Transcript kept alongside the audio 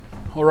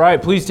All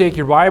right, please take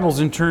your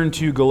Bibles and turn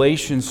to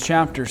Galatians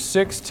chapter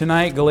 6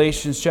 tonight,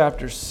 Galatians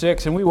chapter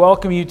 6. And we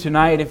welcome you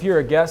tonight. If you're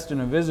a guest and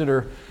a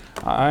visitor,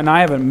 and I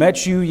haven't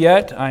met you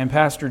yet, I am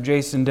Pastor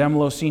Jason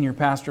Demlow, senior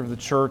pastor of the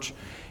church,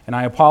 and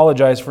I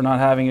apologize for not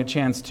having a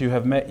chance to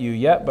have met you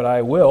yet, but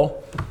I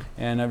will.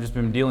 And I've just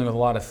been dealing with a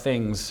lot of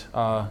things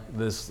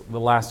the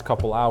last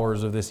couple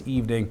hours of this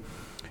evening.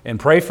 And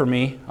pray for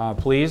me,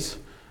 please,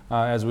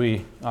 as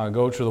we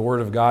go to the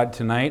Word of God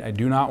tonight. I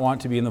do not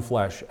want to be in the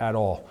flesh at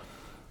all.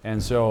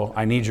 And so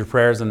I need your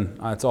prayers, and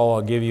that's all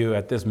I'll give you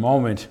at this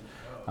moment.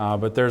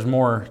 But there's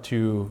more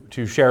to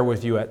share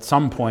with you at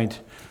some point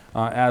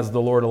as the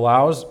Lord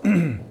allows.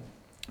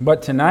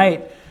 But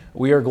tonight,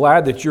 we are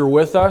glad that you're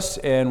with us,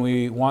 and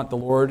we want the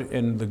Lord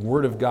and the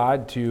Word of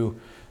God to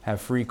have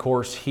free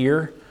course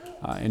here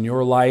in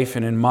your life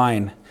and in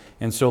mine.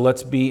 And so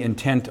let's be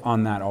intent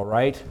on that, all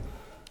right?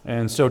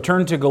 And so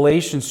turn to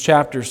Galatians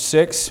chapter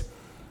 6.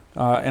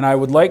 And I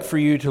would like for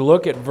you to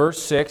look at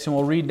verse 6, and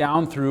we'll read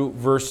down through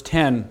verse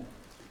 10.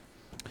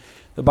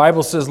 The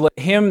Bible says, "Let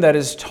him that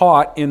is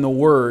taught in the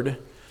word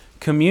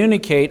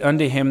communicate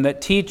unto him that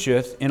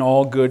teacheth in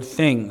all good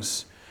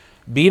things.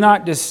 Be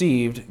not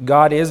deceived,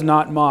 God is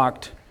not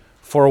mocked.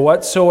 For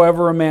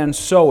whatsoever a man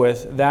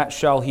soweth, that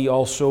shall he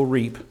also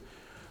reap.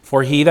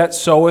 For he that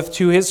soweth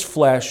to his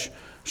flesh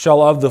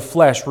shall of the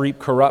flesh reap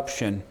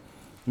corruption.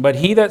 But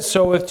he that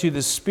soweth to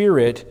the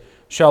Spirit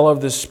shall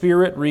of the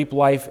Spirit reap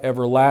life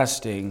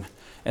everlasting.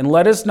 And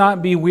let us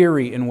not be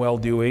weary in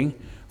well-doing,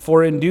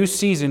 for in due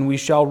season we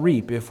shall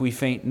reap if we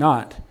faint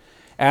not.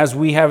 As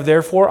we have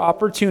therefore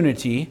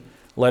opportunity,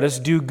 let us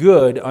do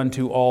good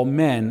unto all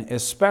men,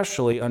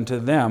 especially unto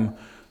them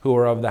who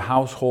are of the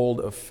household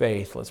of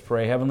faith." Let's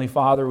pray. Heavenly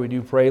Father, we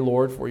do pray,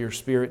 Lord, for your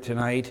Spirit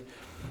tonight.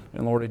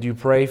 And Lord, I do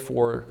pray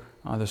for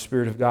the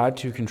Spirit of God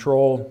to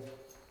control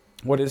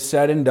what is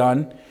said and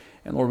done.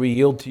 And Lord, we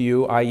yield to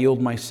you. I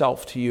yield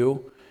myself to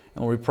you.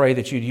 And Lord, we pray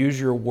that you'd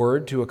use your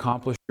word to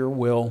accomplish your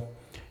will.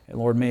 And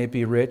Lord, may it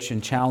be rich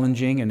and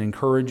challenging and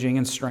encouraging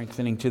and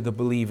strengthening to the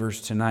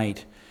believers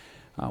tonight.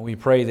 We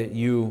pray that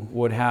you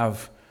would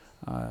have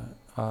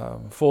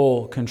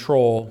full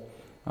control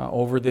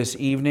over this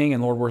evening.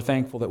 And Lord, we're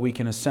thankful that we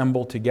can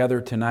assemble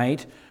together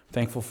tonight.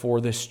 Thankful for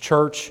this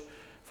church,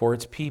 for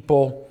its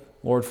people.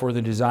 Lord, for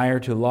the desire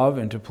to love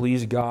and to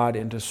please God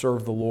and to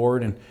serve the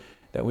Lord, and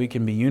that we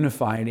can be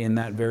unified in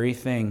that very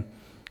thing.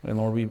 And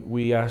Lord,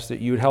 we ask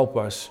that you would help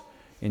us.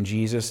 In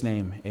Jesus'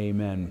 name,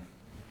 amen.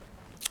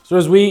 So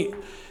as we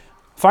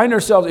find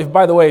ourselves,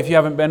 by the way, if you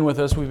haven't been with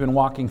us, we've been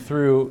walking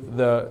through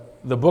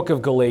the book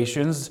of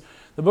Galatians.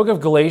 The book of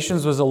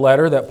Galatians was a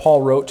letter that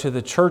Paul wrote to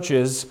the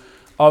churches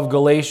of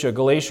Galatia.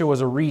 Galatia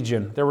was a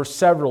region. There were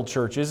several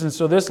churches, and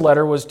so this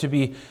letter was to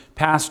be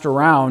passed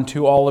around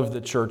to all of the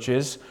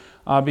churches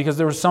because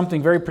there was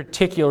something very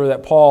particular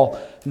that Paul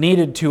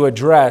needed to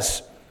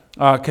address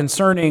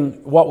concerning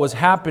what was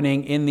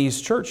happening in these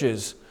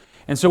churches.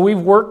 And so we've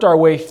worked our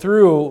way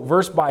through,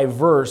 verse by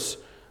verse,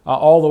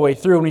 all the way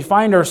through. And we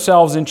find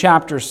ourselves in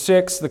chapter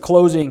 6, the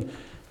closing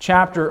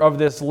chapter of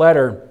this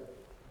letter.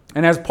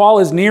 And as Paul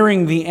is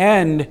nearing the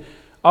end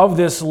of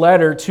this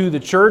letter to the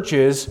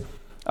churches,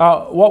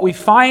 what we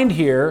find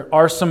here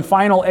are some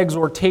final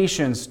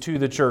exhortations to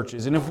the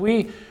churches. And if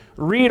we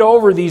read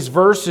over these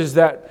verses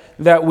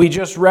that we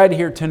just read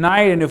here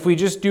tonight, and if we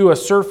just do a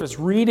surface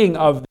reading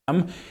of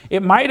them,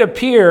 it might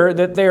appear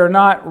that they are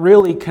not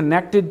really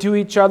connected to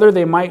each other.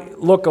 They might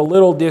look a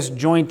little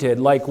disjointed,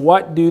 like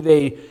what do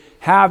they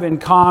have in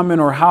common,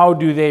 or how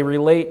do they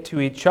relate to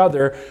each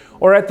other?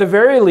 Or at the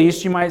very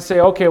least, you might say,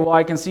 okay, well,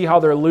 I can see how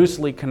they're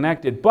loosely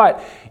connected.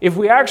 But if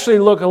we actually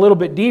look a little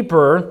bit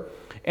deeper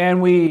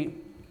and we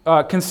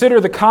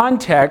consider the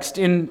context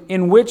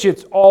in which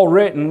it's all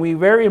written, we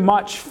very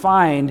much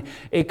find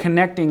a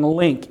connecting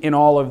link in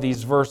all of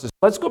these verses.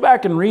 Let's go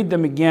back and read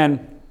them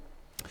again.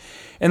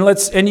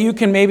 And you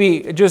can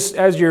maybe, just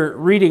as you're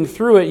reading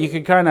through it, you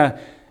could kind of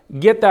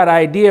get that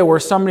idea where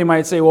somebody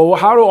might say, well,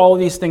 how do all of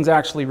these things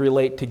actually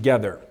relate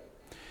together?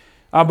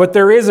 But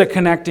there is a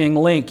connecting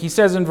link. He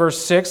says in verse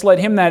 6, "Let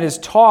him that is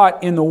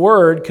taught in the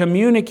word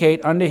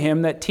communicate unto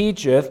him that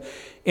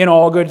teacheth in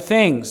all good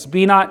things.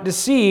 Be not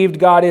deceived,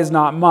 God is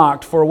not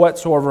mocked. For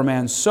whatsoever a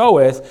man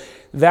soweth,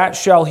 that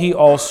shall he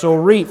also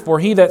reap. For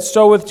he that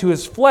soweth to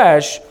his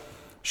flesh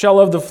shall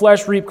of the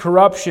flesh reap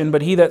corruption,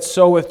 but he that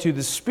soweth to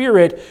the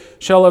Spirit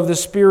shall of the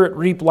Spirit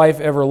reap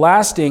life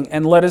everlasting.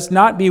 And let us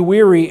not be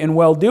weary in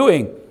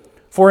well-doing,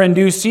 for in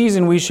due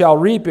season we shall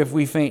reap if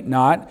we faint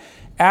not.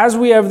 As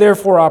we have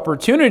therefore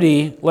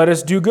opportunity, let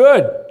us do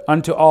good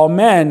unto all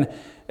men,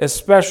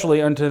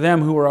 especially unto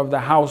them who are of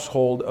the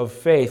household of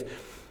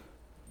faith."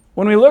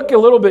 When we look a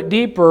little bit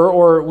deeper,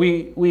 or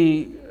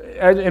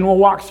and we'll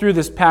walk through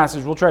this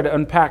passage, we'll try to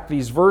unpack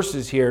these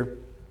verses here,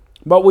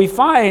 but we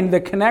find the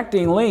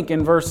connecting link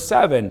in verse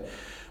 7.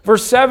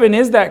 Verse 7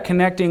 is that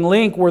connecting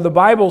link where the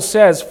Bible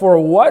says, "For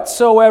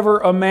whatsoever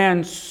a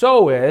man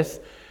soweth,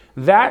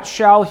 that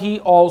shall he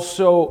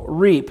also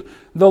reap."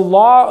 The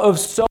law of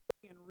sowing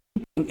and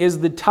reaping is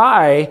the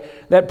tie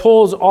that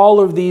pulls all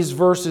of these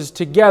verses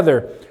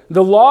together.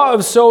 The law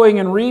of sowing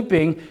and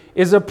reaping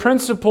is a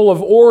principle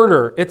of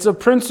order. It's a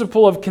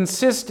principle of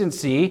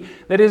consistency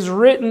that is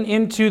written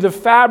into the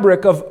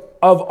fabric of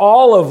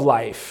all of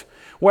life.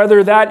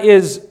 Whether that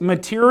is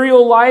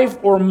material life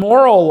or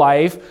moral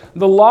life,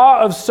 the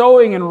law of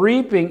sowing and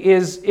reaping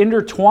is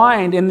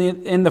intertwined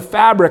in the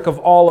fabric of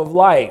all of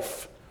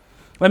life.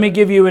 Let me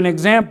give you an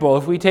example.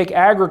 If we take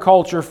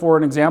agriculture for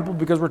an example,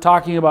 because we're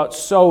talking about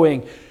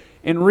sowing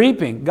and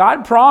reaping.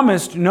 God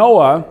promised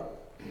Noah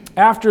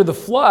after the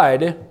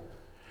flood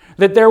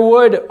that there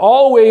would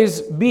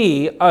always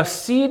be a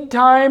seed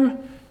time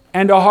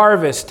and a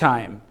harvest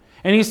time.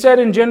 And he said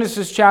in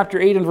Genesis chapter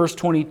 8 and verse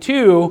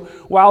 22,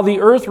 while the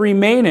earth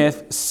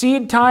remaineth,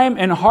 seed time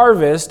and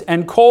harvest,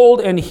 and cold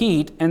and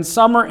heat, and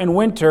summer and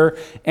winter,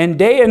 and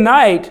day and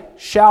night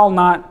shall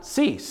not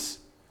cease.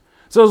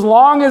 So as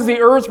long as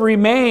the earth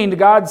remained,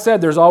 God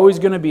said there's always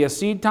going to be a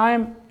seed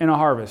time and a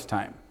harvest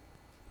time.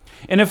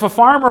 And if a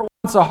farmer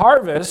wants a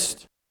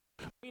harvest,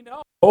 we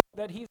know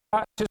that he's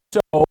got to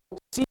sow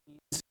seeds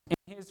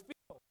in his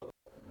field.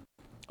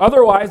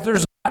 Otherwise,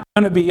 there's not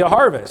going to be a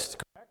harvest.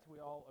 Correct? We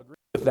all agree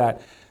with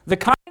that. The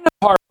kind of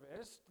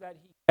harvest that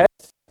he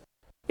gets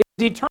is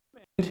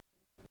determined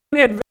in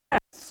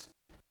advance.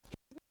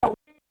 He's not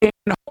waiting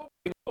and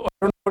hoping, I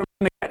don't know what I'm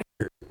going to get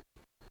here.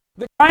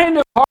 The kind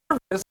of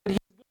harvest that he's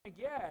going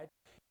to get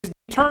is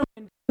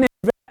determined in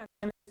advance,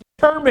 and it's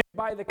determined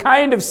by the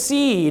kind of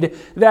seed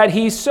that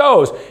he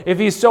sows. If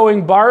he's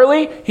sowing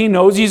barley, he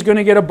knows he's going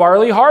to get a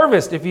barley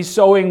harvest. If he's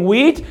sowing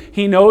wheat,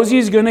 he knows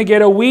he's going to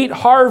get a wheat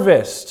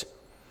harvest.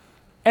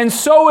 And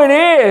so it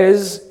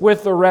is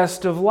with the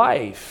rest of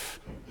life.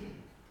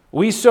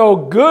 We sow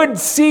good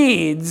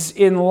seeds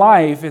in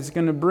life, it's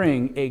going to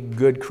bring a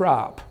good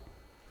crop.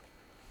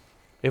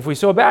 If we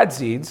sow bad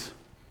seeds,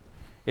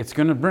 it's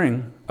going to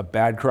bring a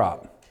bad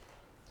crop.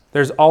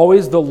 There's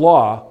always the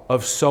law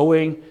of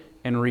sowing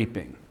and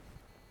reaping.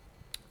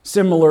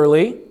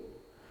 Similarly,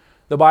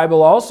 the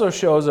Bible also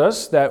shows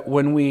us that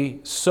when we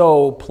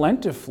sow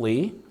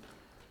plentifully,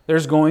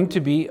 there's going to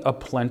be a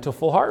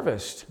plentiful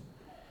harvest.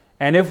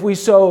 And if we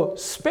sow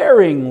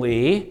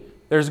sparingly,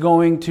 there's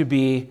going to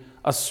be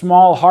a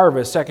small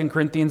harvest. 2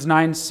 Corinthians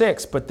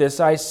 9:6. But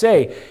this I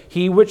say,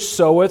 he which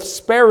soweth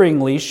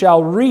sparingly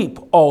shall reap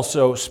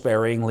also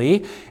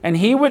sparingly, and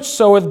he which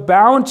soweth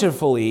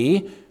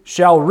bountifully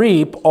shall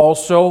reap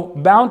also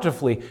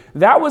bountifully.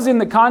 That was in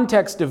the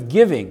context of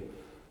giving.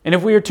 And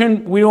if we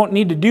don't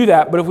need to do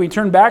that, but if we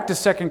turn back to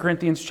 2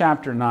 Corinthians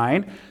chapter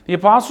 9, the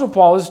Apostle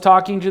Paul is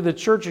talking to the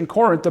church in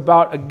Corinth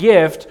about a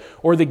gift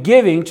or the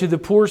giving to the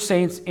poor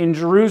saints in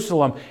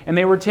Jerusalem. And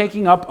they were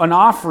taking up an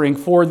offering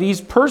for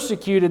these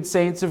persecuted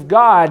saints of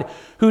God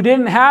who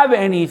didn't have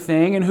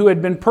anything and who had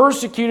been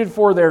persecuted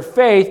for their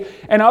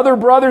faith, and other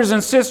brothers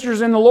and sisters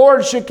in the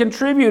Lord should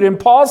contribute. And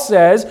Paul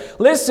says,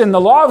 listen,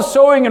 the law of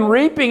sowing and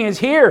reaping is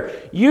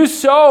here. You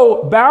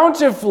sow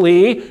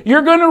bountifully,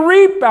 you're going to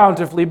reap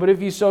bountifully. But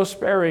if you sow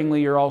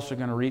sparingly, you're also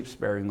going to reap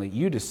sparingly.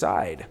 You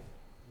decide.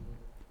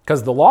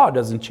 Because the law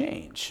doesn't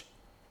change.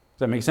 Does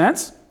that make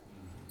sense?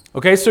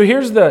 Okay, so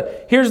here's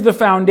the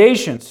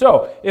foundation.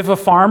 So if a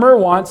farmer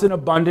wants an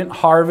abundant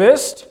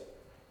harvest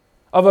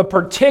of a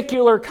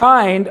particular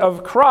kind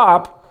of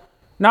crop,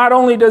 not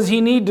only does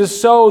he need to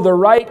sow the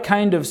right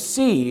kind of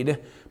seed,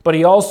 but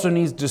he also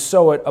needs to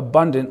sow it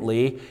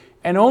abundantly.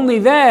 And only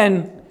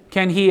then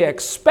can he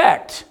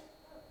expect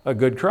a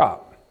good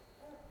crop.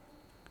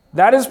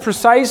 That is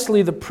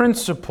precisely the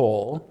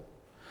principle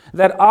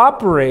that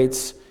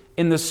operates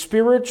in the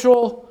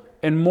spiritual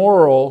and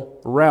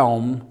moral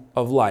realm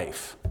of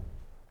life.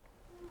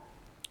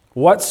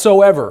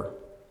 Whatsoever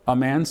a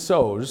man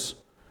sows,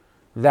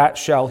 that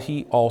shall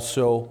he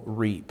also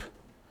reap.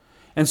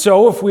 And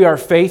so if we are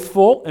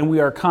faithful and we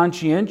are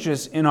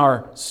conscientious in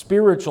our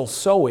spiritual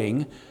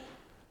sowing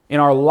in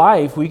our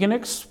life, we can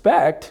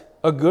expect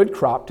a good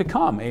crop to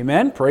come.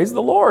 Amen? Praise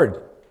the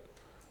Lord.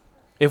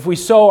 If we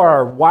sow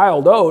our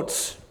wild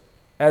oats,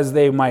 as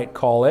they might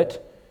call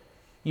it,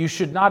 you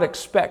should not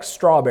expect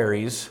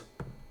strawberries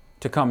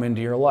to come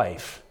into your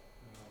life.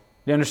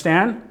 Do you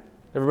understand?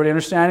 Everybody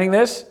understanding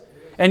this?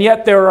 And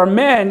yet there are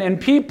men and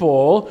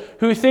people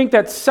who think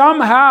that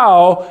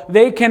somehow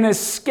they can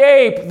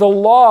escape the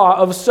law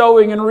of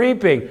sowing and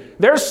reaping.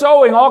 They're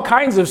sowing all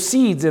kinds of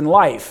seeds in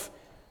life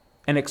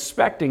and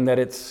expecting that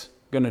it's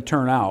going to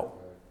turn out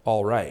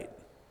all right.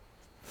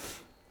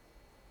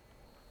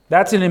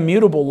 That's an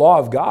immutable law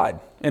of God,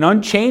 an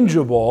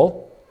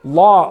unchangeable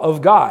law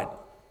of God.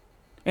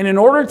 And in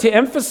order to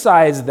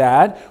emphasize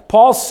that,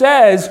 Paul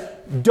says,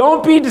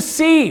 don't be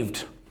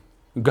deceived.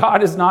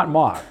 God is not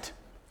mocked.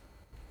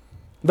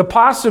 The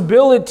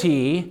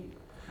possibility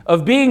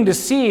of being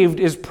deceived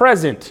is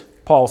present,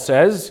 Paul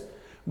says,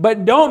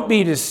 but don't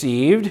be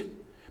deceived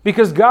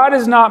because God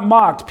is not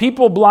mocked.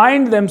 People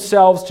blind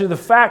themselves to the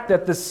fact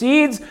that the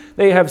seeds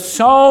they have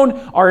sown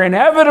are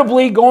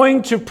inevitably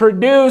going to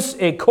produce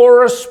a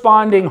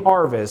corresponding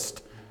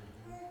harvest.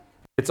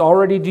 It's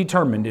already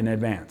determined in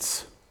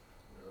advance.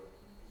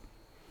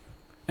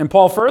 And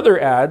Paul further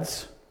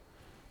adds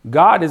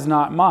God is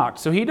not mocked.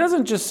 So he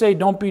doesn't just say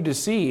don't be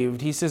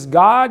deceived. He says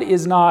God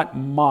is not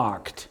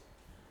mocked.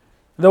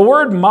 The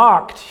word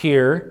mocked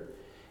here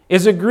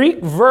is a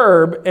Greek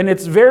verb, and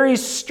it's very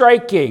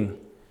striking.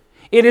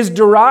 It is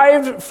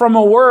derived from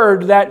a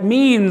word that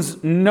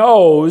means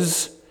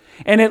nose,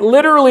 and it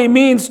literally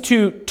means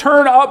to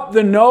turn up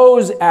the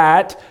nose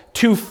at,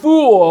 to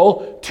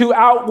fool, to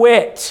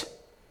outwit.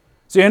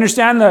 So you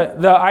understand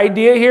the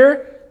idea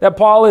here that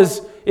Paul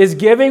is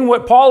giving?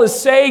 What Paul is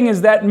saying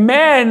is that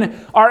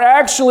men are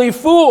actually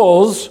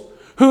fools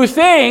who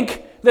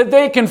think that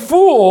they can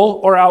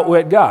fool or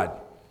outwit God.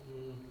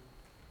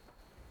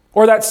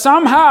 Or that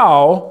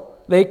somehow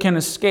they can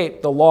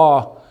escape the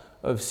law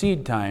of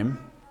seed time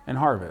and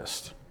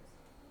harvest.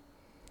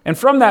 And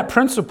from that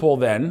principle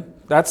then,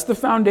 that's the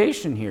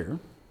foundation here.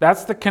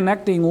 That's the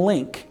connecting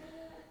link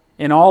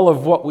in all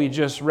of what we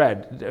just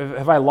read.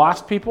 Have I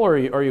lost people, or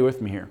are you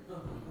with me here?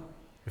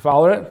 You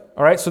follow it?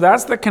 All right, so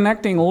that's the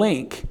connecting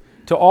link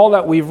to all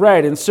that we've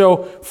read. And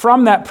so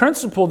from that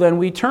principle then,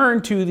 we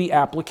turn to the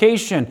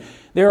application.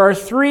 There are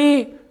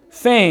three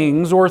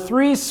things or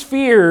three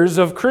spheres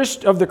of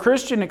the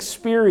Christian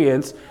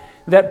experience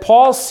that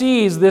Paul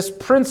sees this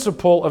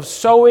principle of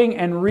sowing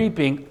and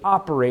reaping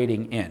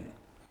operating in.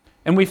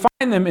 And we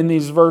find them in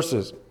these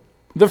verses.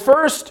 The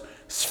first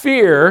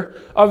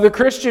sphere of the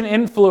Christian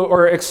influence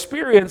or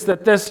experience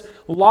that this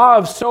law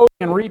of sowing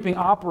and reaping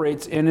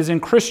operates in is in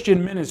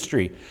Christian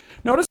ministry.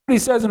 Notice what he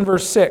says in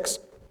verse 6.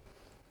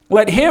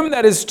 Let him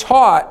that is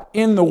taught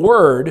in the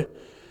word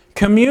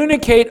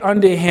communicate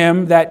unto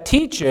him that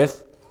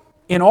teacheth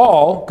in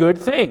all good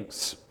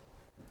things.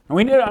 And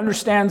we need to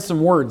understand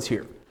some words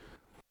here.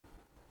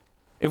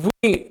 If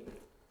we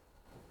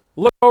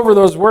look over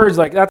those words,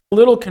 like that's a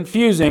little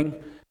confusing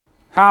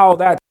how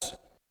that's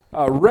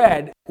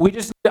read, we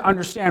just need to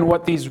understand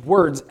what these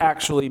words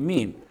actually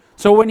mean.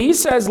 So when he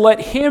says, let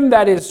him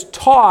that is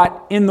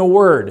taught in the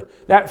word,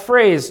 that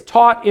phrase,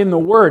 taught in the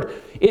word,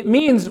 it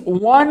means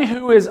one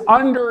who is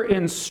under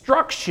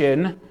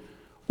instruction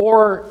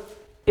or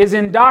is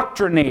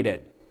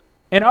indoctrinated.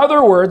 In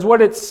other words,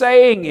 what it's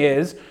saying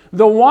is,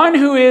 the one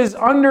who is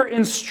under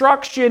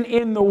instruction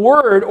in the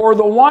word, or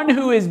the one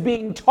who is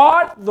being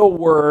taught the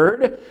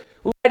word,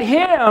 let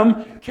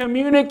him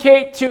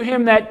communicate to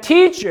him that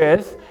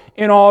teacheth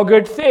in all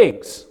good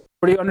things.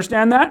 Do you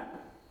understand that?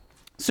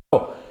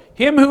 So,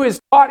 him who is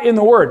taught in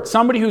the word,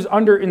 somebody who's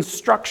under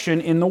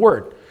instruction in the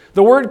word.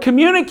 The word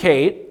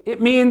communicate,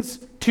 it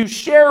means to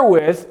share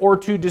with or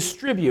to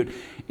distribute.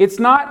 It's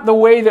not the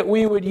way that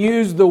we would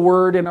use the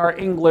word in our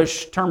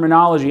English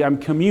terminology. I'm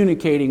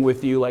communicating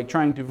with you, like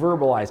trying to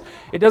verbalize.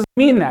 It doesn't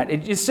mean that.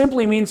 It just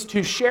simply means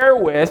to share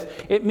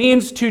with. It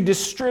means to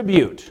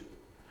distribute.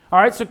 All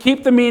right, so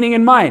keep the meaning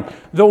in mind.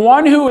 The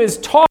one who is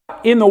taught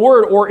in the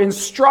word or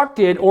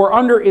instructed or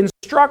under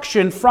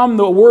instruction from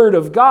the word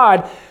of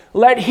God,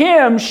 let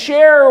him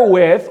share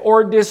with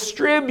or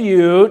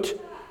distribute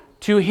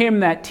to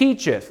him that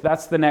teacheth.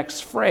 That's the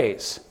next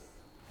phrase.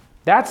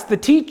 That's the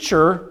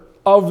teacher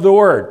of the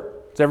word.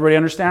 Does everybody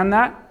understand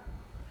that?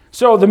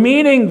 So the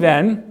meaning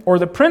then, or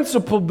the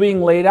principle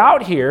being laid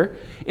out here,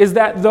 is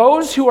that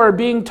those who are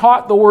being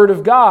taught the word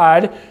of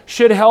God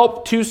should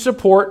help to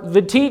support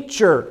the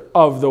teacher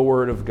of the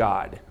word of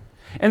God.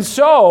 And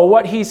so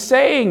what he's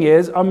saying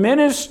is a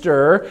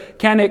minister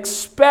can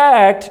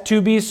expect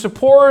to be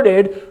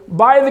supported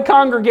by the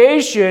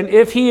congregation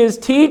if he is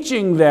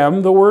teaching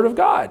them the word of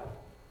God.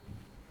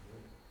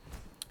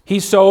 He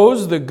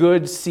sows the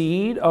good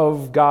seed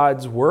of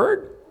God's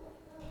word.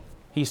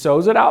 He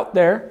sows it out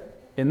there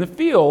in the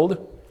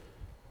field.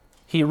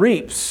 He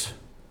reaps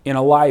in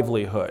a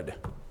livelihood.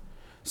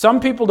 Some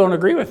people don't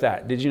agree with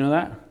that. Did you know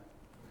that?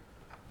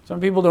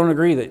 Some people don't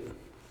agree that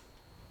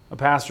a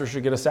pastor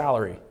should get a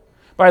salary.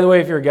 By the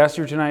way, if you're a guest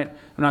here tonight,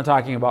 I'm not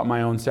talking about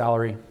my own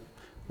salary.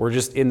 We're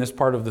just in this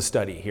part of the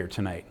study here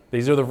tonight.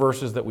 These are the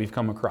verses that we've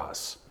come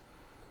across.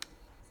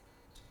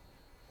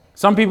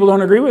 Some people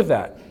don't agree with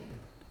that.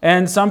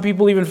 And some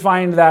people even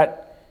find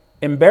that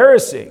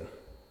embarrassing.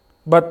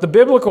 But the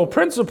biblical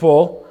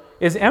principle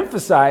is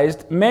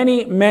emphasized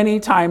many, many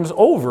times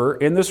over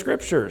in the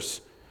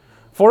scriptures.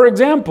 For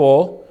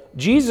example,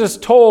 Jesus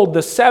told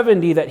the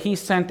 70 that he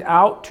sent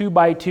out 2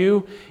 by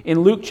 2 in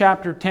Luke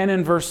chapter 10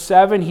 and verse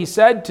 7, he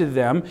said to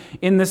them,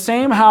 in the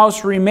same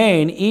house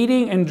remain,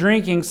 eating and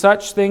drinking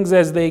such things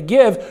as they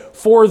give,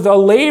 for the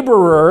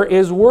laborer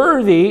is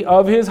worthy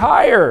of his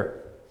hire.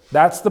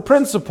 That's the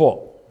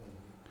principle.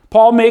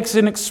 Paul makes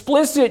an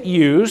explicit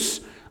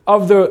use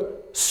of the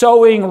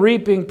sowing,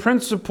 reaping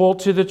principle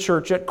to the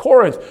church at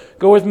Corinth.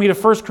 Go with me to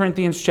 1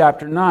 Corinthians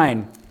chapter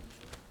 9.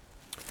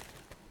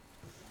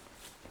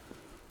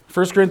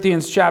 1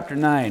 Corinthians chapter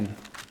 9.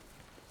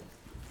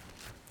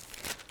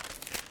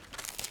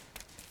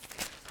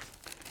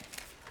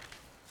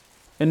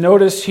 And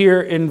notice here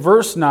in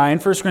verse 9,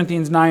 1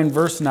 Corinthians 9,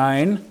 verse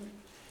 9,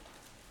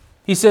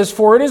 he says,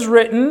 for it is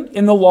written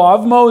in the law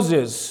of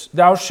Moses,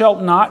 thou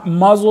shalt not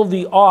muzzle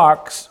the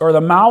ox, or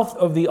the mouth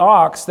of the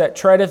ox that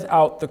treadeth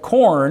out the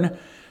corn.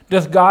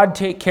 Doth God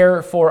take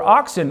care for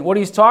oxen? What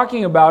he's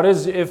talking about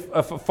is if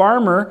a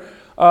farmer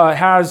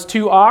has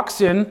two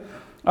oxen,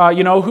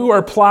 who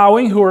are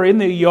plowing, who are in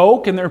the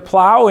yoke, and they're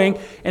plowing,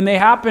 and they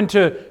happen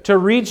to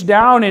reach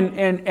down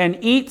and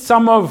eat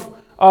some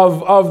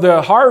of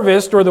the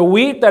harvest or the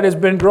wheat that has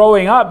been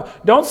growing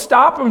up, don't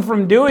stop him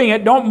from doing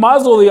it. Don't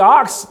muzzle the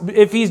ox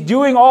if he's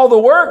doing all the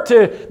work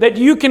that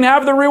you can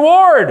have the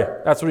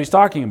reward. That's what he's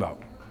talking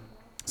about.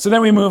 So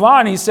then we move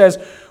on. He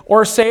says,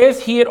 or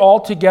saith he it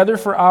altogether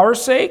for our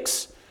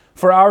sakes?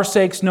 For our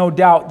sakes, no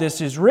doubt,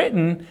 this is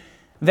written,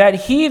 that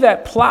he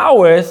that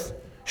ploweth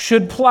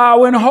should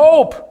plow in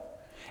hope.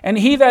 And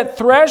he that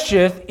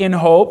thresheth in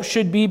hope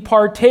should be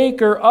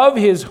partaker of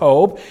his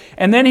hope.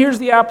 And then here's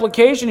the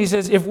application. He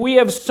says, if we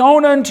have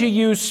sown unto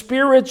you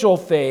spiritual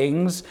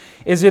things,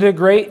 is it a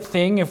great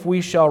thing if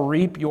we shall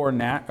reap your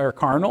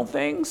carnal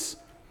things?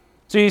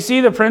 So you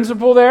see the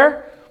principle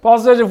there? Paul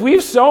says, if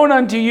we've sown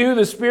unto you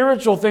the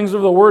spiritual things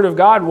of the Word of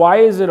God, why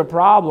is it a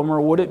problem,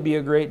 or would it be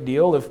a great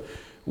deal if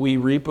we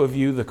reap of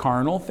you the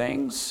carnal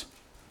things?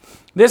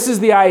 This is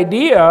the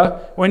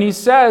idea when he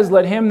says,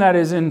 let him that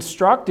is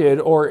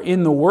instructed or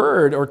in the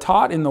word or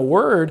taught in the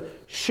word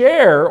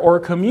share or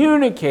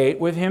communicate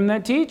with him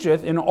that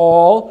teacheth in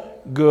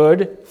all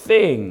good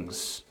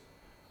things.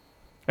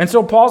 And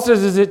so Paul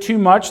says, is it too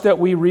much that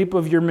we reap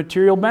of your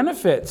material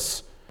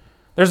benefits?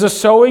 There's a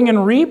sowing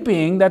and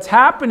reaping that's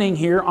happening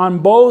here on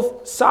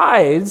both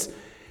sides.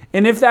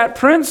 And if that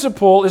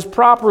principle is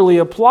properly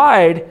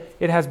applied,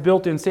 it has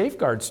built-in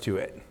safeguards to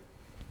it.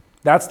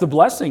 That's the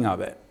blessing of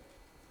it.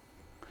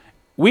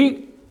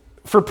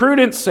 For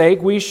prudence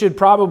sake, we should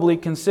probably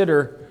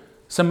consider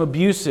some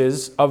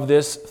abuses of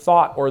this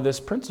thought or this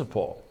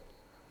principle.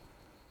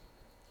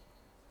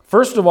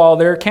 First of all,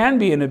 there can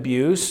be an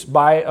abuse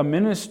by a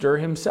minister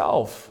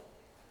himself.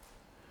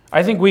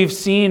 I think we've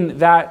seen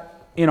that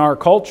in our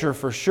culture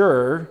for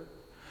sure.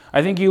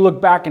 I think you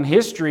look back in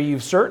history,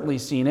 you've certainly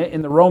seen it.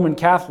 In the Roman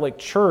Catholic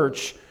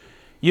Church,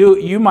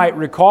 you might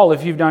recall,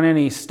 if you've done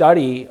any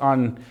study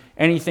on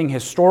anything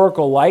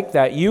historical like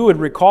that, you would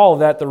recall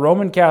that the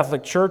Roman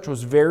Catholic Church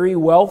was very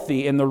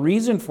wealthy, and the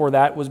reason for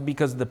that was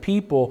because the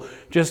people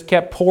just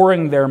kept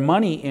pouring their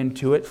money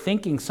into it,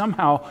 thinking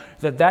somehow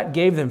that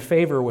gave them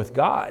favor with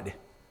God.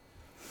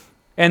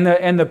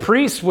 And the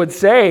priests would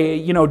say,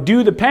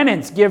 do the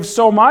penance, give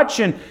so much,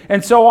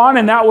 and so on,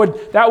 and that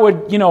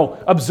would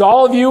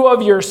absolve you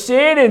of your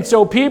sin. And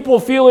so people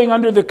feeling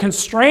under the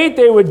constraint,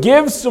 they would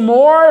give some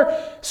more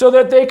so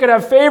that they could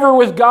have favor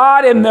with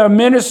God. And the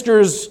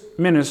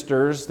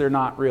ministers, they're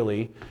not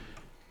really,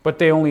 but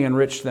they only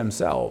enriched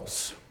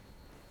themselves.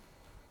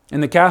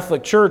 And the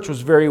Catholic Church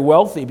was very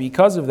wealthy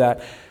because of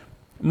that.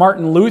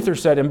 Martin Luther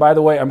said, and by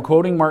the way, I'm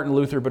quoting Martin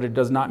Luther, but it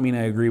does not mean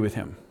I agree with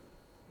him.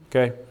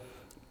 Okay?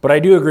 But I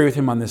do agree with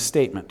him on this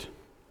statement.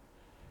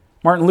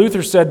 Martin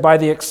Luther said, by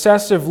the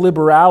excessive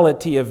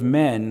liberality of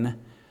men,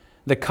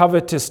 the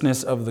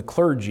covetousness of the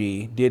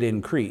clergy did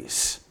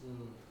increase.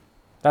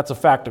 That's a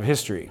fact of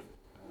history.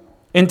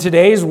 In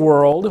today's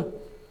world,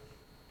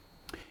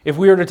 if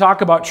we were to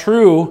talk about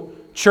true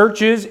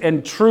churches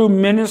and true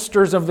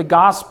ministers of the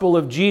gospel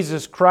of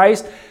Jesus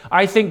Christ,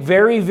 I think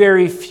very,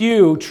 very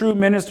few true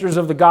ministers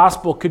of the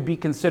gospel could be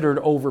considered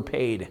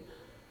overpaid.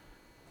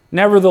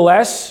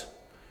 Nevertheless,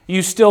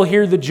 you still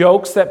hear the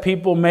jokes that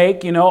people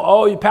make,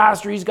 oh,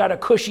 pastor, he's got a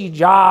cushy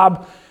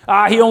job.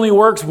 He only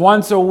works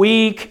once a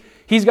week.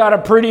 He's got a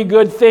pretty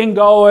good thing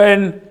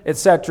going,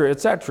 etc.,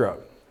 etc.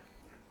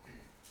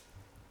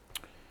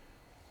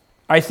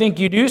 I think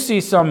you do see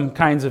some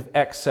kinds of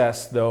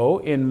excess, though,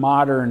 in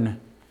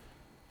modern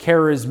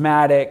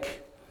charismatic,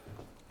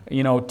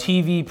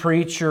 TV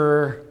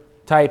preacher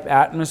type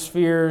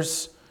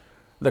atmospheres,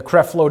 the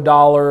Creflo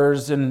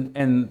Dollars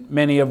and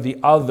many of the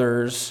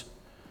others.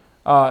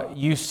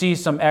 You see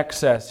some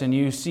excess, and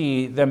you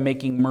see them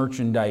making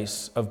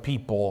merchandise of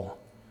people.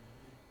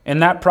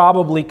 And that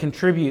probably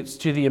contributes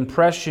to the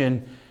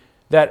impression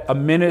that a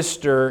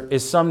minister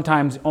is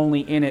sometimes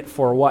only in it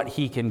for what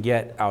he can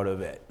get out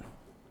of it.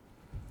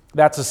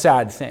 That's a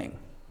sad thing.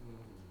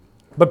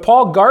 But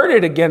Paul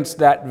guarded against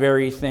that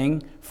very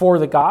thing for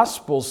the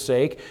gospel's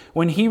sake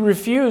when he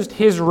refused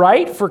his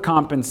right for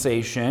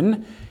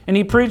compensation, and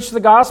he preached the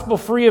gospel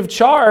free of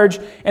charge,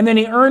 and then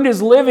he earned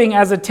his living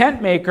as a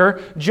tent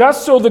maker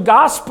just so the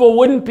gospel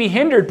wouldn't be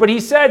hindered. But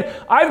he said,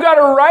 I've got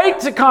a right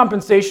to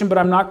compensation, but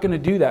I'm not going to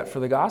do that for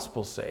the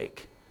gospel's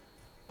sake.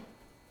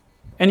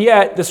 And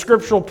yet, the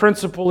scriptural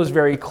principle is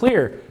very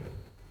clear,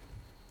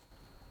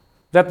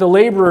 that the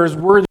laborer is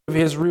worthy of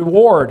his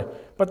reward.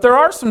 But there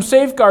are some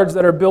safeguards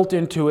that are built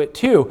into it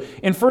too.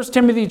 In 1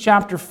 Timothy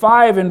chapter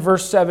 5 and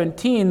verse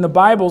 17, the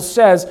Bible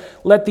says,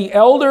 let the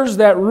elders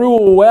that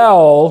rule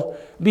well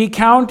be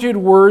counted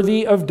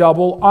worthy of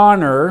double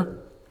honor,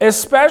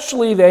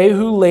 especially they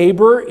who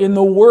labor in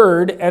the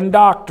word and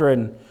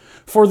doctrine.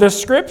 For the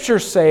scripture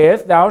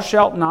saith, thou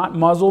shalt not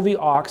muzzle the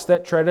ox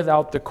that treadeth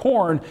out the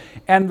corn,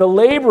 and the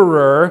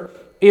laborer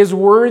is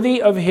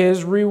worthy of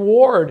his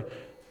reward.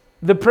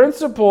 The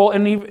principle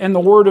in the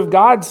Word of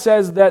God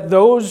says that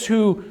those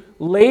who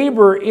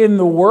labor in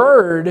the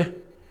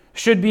Word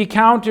should be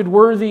counted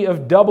worthy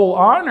of double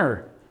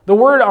honor. The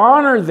word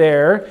honor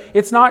there,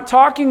 it's not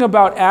talking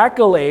about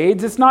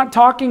accolades. It's not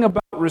talking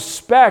about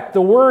respect.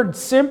 The word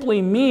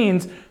simply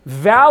means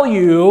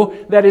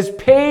value that is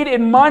paid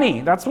in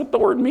money. That's what the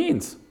word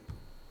means.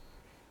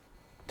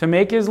 To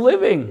make his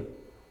living.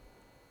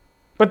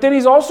 But then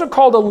he's also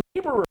called a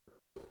laborer.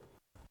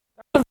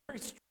 That's a very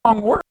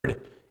strong word. In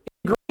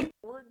Greek,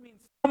 the word means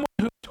someone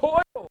who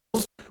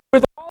toils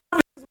with all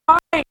of his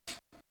might.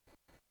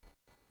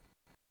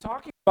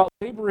 Talking about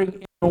laboring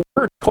in the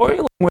word,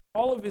 toiling with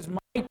all of his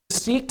might to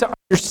seek to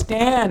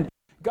understand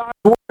God's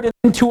word and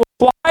then to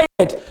apply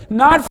it,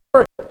 not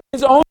for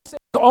his own sake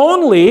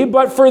only,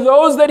 but for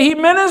those that he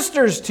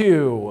ministers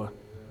to.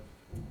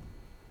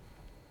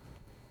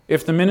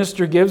 If the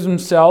minister gives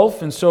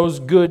himself and sows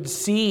good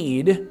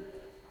seed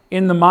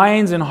in the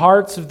minds and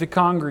hearts of the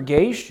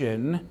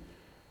congregation,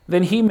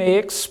 then he may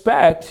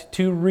expect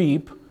to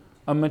reap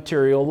a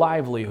material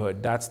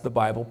livelihood. That's the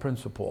Bible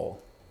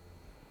principle.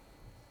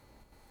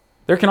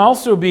 There can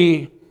also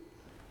be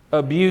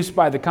abuse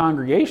by the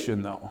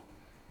congregation, though.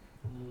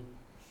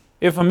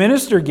 If a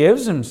minister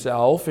gives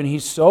himself and he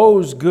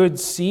sows good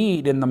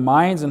seed in the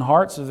minds and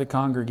hearts of the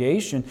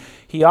congregation,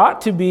 he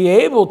ought to be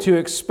able to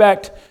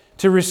expect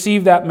to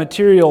receive that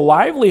material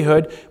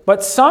livelihood,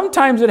 but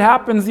sometimes it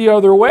happens the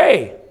other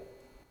way,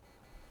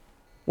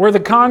 where the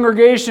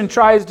congregation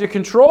tries to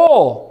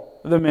control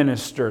the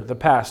minister, the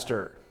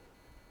pastor.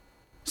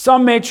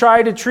 Some may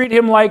try to treat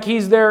him like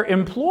he's their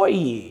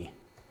employee.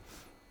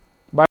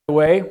 By the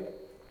way,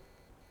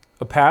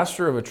 a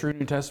pastor of a true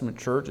New Testament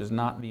church is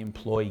not the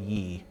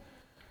employee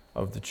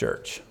of the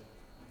church.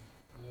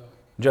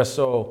 Just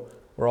so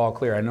we're all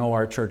clear, I know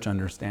our church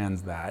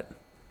understands that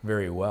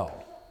very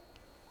well.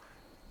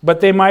 But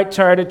they might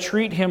try to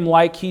treat him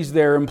like he's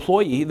their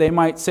employee. They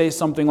might say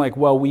something like,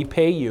 well, we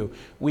pay you.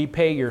 We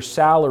pay your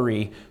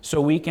salary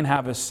so we can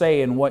have a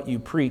say in what you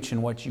preach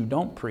and what you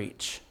don't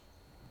preach.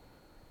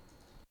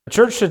 A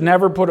church should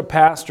never put a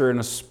pastor in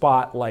a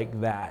spot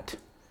like that.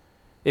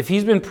 If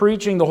he's been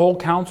preaching the whole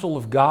counsel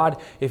of God,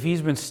 if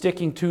he's been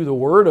sticking to the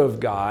Word of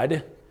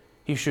God,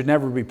 he should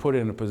never be put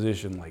in a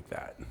position like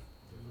that.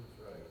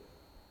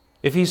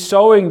 If he's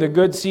sowing the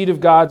good seed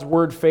of God's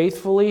Word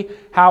faithfully,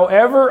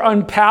 however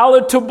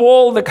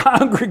unpalatable the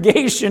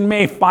congregation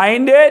may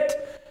find it,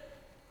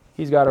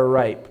 he's got a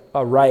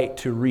right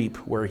to reap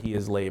where he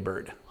has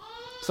labored.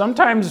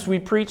 Sometimes we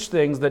preach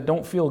things that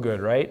don't feel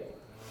good, right?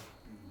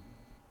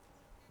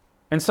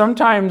 And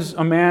sometimes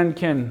a man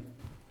can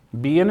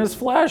be in his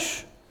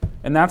flesh,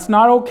 and that's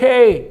not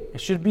okay. It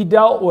should be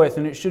dealt with,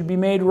 and it should be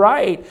made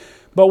right.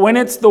 But when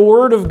it's the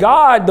Word of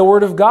God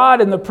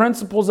and the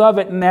principles of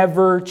it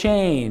never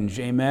change.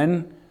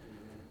 Amen?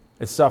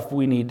 It's stuff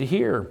we need to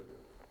hear.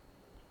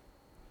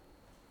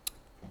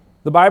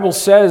 The Bible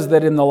says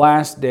that in the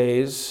last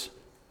days,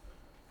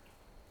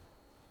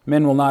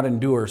 men will not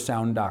endure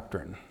sound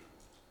doctrine,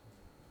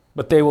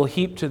 but they will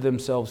heap to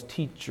themselves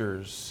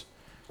teachers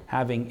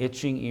having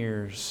itching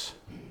ears.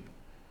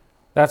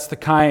 That's the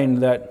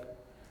kind that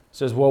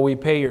says, well, we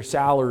pay your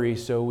salary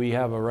so we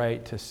have a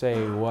right to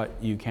say what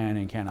you can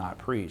and cannot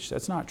preach.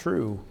 That's not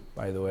true,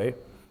 by the way.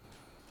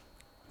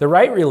 The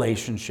right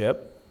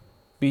relationship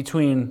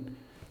between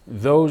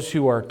those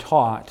who are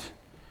taught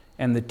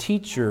and the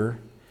teacher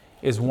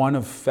is one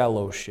of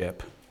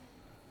fellowship,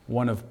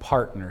 one of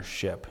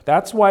partnership.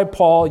 That's why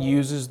Paul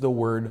uses the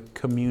word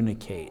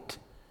communicate.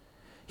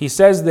 He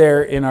says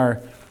there in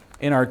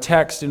our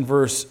text in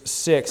verse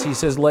 6, he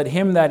says, let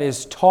him that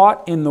is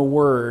taught in the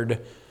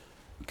word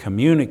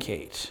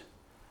communicate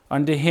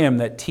unto him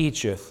that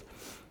teacheth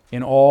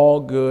in all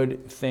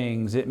good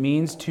things. It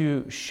means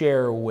to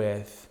share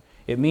with.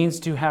 It means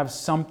to have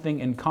something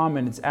in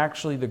common. It's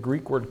actually the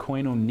Greek word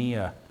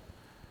koinonia,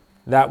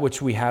 that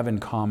which we have in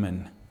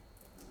common.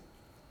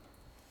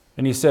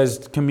 And he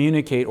says,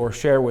 communicate or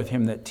share with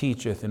him that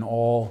teacheth in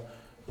all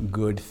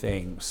good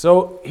things.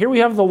 So here we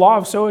have the law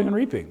of sowing and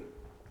reaping.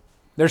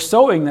 There's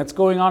sowing that's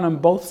going on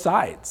both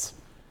sides.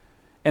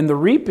 And the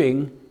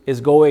reaping is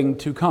going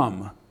to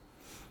come.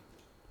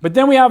 But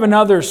then we have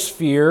another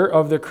sphere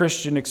of the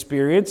Christian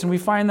experience, and we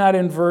find that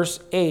in verse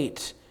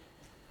 8,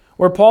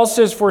 where Paul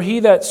says, for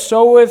he that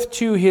soweth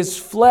to his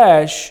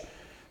flesh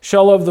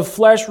shall of the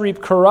flesh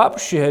reap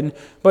corruption,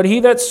 but he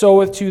that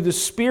soweth to the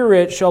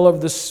Spirit shall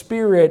of the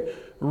Spirit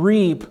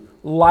reap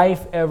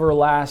life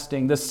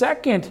everlasting. The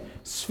second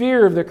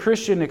sphere of the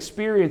Christian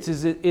experience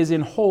is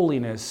in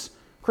holiness,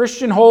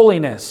 Christian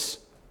holiness.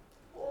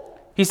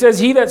 He says,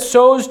 he that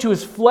sows to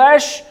his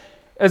flesh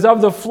is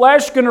of the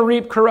flesh going to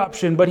reap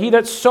corruption, but he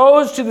that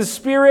sows to the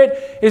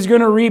Spirit is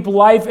going to reap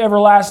life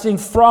everlasting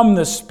from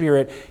the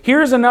Spirit.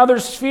 Here's another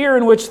sphere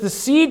in which the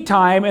seed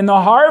time and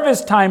the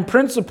harvest time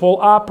principle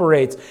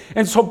operates.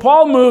 And so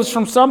Paul moves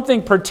from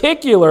something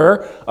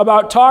particular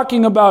about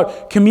talking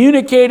about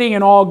communicating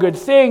in all good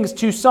things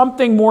to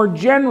something more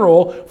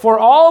general for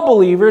all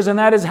believers, and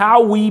that is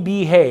how we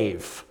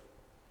behave.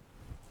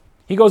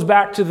 He goes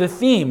back to the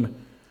theme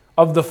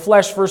of the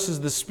flesh versus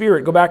the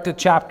Spirit. Go back to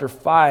chapter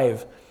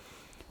 5.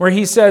 Where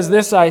he says,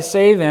 this I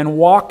say then,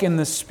 walk in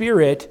the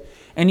Spirit,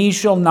 and ye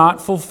shall not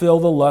fulfill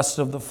the lusts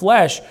of the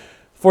flesh.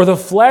 For the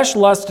flesh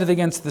lusteth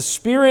against the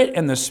Spirit,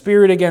 and the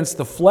Spirit against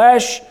the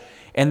flesh.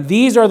 And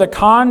these are the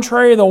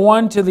contrary the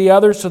one to the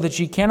other, so that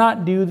ye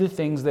cannot do the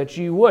things that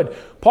ye would.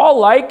 Paul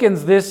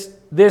likens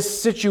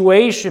this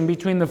situation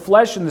between the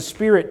flesh and the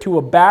Spirit to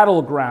a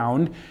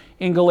battleground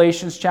in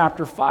Galatians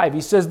chapter 5.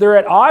 He says they're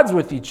at odds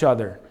with each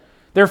other.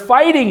 They're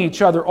fighting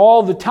each other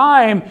all the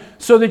time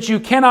so that you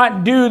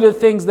cannot do the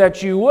things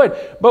that you would.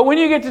 But when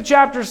you get to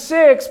chapter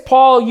 6,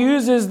 Paul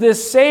uses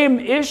this same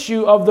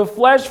issue of the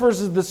flesh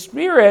versus the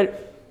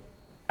Spirit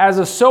as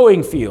a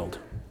sowing field.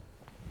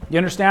 You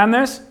understand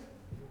this?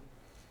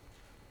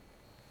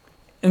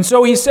 And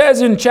so he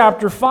says in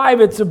chapter 5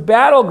 it's a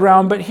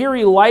battleground, but here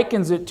he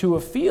likens it to a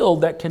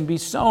field that can be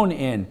sown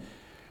in.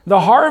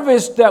 The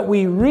harvest that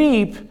we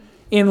reap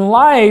in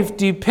life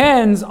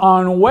depends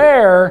on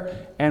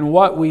where and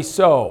what we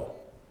sow.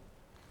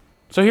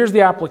 So here's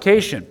the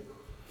application.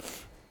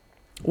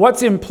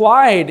 What's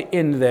implied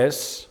in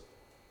this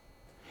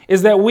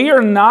is that we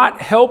are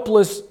not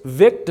helpless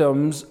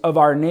victims of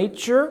our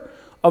nature,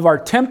 of our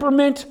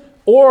temperament,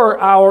 or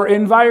our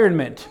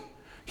environment.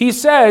 He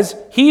says,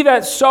 he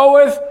that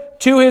soweth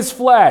to his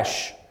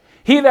flesh,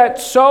 he that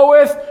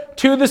soweth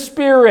to the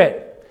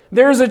Spirit.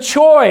 There's a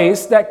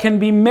choice that can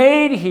be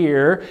made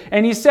here,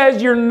 and he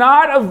says you're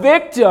not a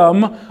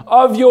victim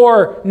of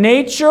your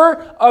nature,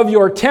 of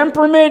your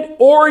temperament,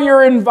 or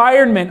your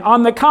environment.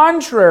 On the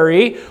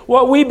contrary,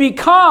 what we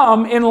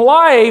become in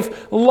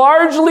life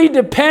largely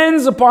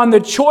depends upon the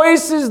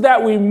choices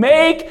that we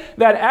make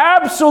that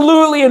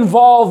absolutely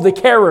involve the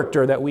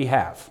character that we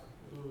have.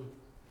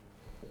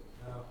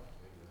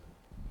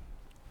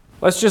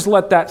 Let's just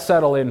let that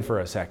settle in for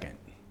a second.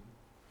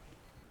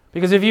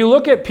 Because if you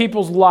look at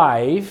people's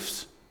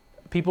lives,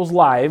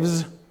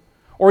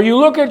 or you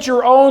look at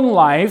your own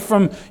life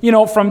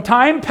from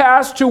time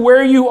past to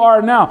where you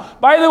are now.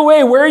 By the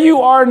way, where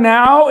you are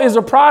now is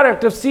a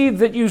product of seeds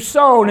that you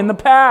sown in the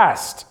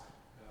past.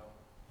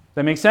 Does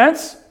that make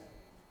sense?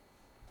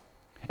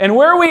 And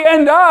where we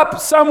end up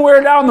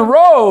somewhere down the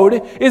road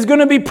is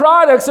going to be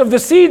products of the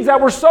seeds that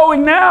we're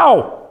sowing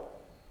now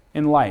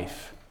in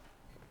life.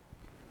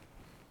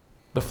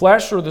 The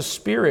flesh or the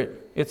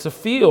Spirit, it's a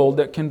field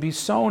that can be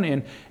sown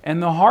in,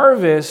 and the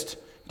harvest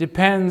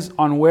depends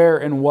on where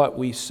and what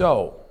we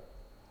sow.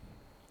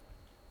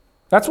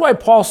 That's why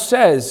Paul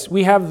says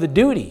we have the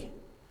duty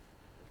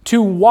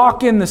to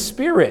walk in the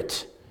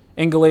Spirit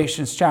in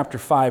Galatians chapter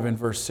 5 and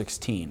verse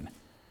 16.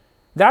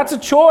 That's a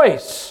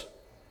choice.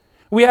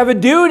 We have a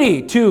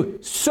duty to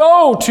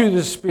sow to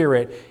the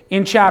Spirit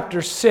in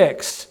chapter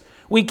 6.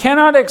 We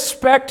cannot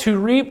expect to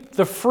reap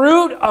the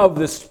fruit of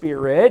the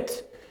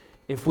Spirit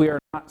if we are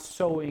not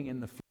sowing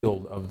in the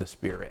field of the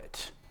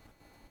Spirit.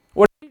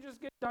 What did he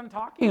just get done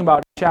talking about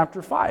in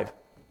chapter 5?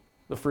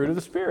 The fruit of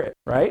the Spirit,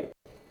 right?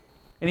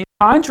 And he's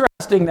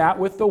contrasting that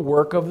with the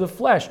work of the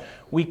flesh.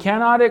 We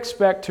cannot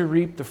expect to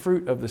reap the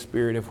fruit of the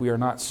Spirit if we are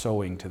not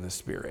sowing to the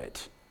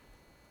Spirit.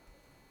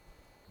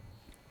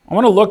 I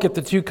want to look at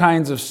the two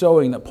kinds of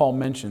sowing that Paul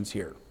mentions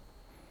here.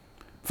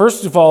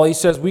 First of all, he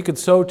says we could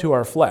sow to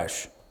our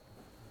flesh.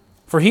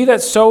 For he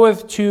that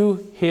soweth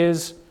to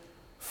his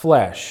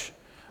flesh.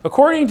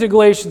 According to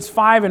Galatians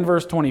 5 and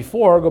verse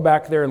 24, go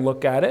back there and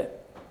look at it.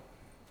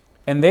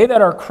 And they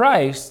that are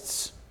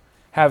Christ's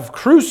have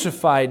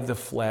crucified the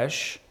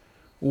flesh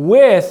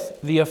with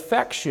the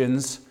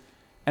affections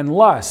and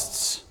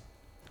lusts.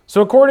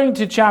 So according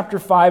to chapter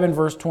 5 and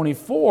verse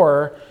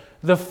 24,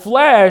 the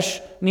flesh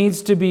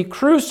needs to be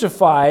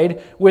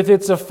crucified with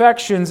its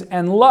affections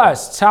and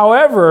lusts.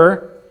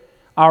 However,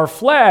 our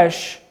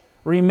flesh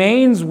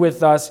remains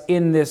with us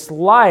in this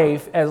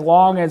life as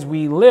long as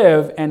we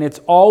live, and it's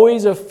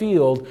always a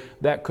field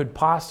that could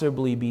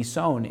possibly be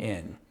sown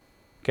in.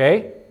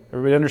 Okay?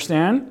 Everybody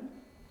understand?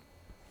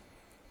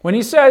 When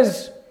he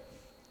says,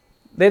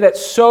 they that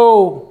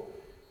sow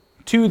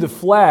to the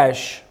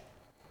flesh,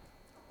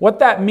 what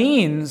that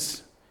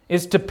means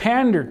is to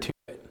pander to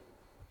it.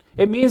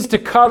 It means to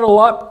cuddle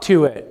up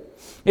to it.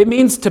 It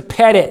means to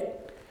pet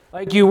it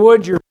like you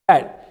would your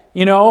pet.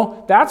 You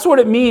know, that's what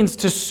it means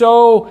to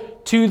sow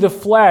to the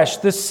flesh.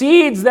 The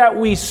seeds that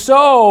we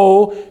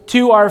sow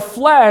to our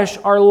flesh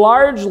are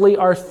largely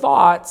our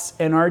thoughts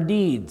and our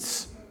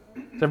deeds.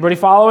 Is everybody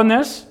following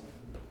this?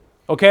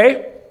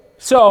 Okay?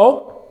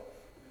 So,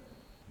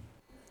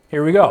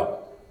 here we go.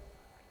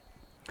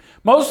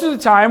 Most of the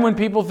time when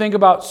people think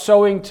about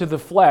sowing to the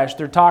flesh,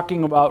 they're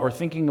talking about or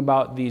thinking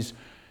about these,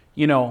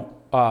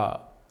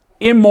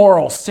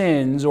 immoral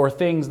sins or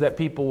things that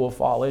people will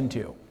fall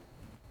into.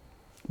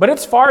 But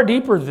it's far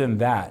deeper than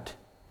that.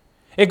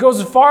 It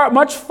goes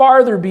much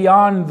farther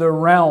beyond the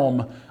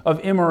realm of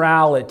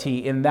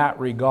immorality in that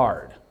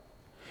regard.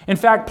 In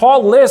fact,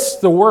 Paul lists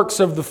the works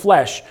of the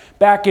flesh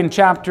back in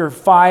chapter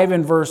 5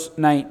 and verse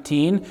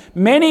 19.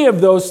 Many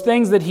of those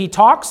things that he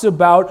talks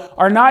about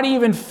are not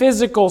even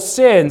physical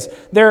sins.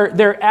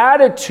 They're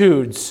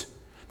attitudes.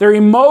 They're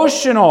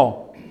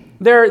emotional.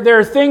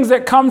 They're things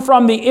that come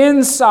from the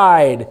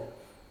inside.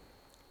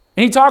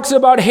 And he talks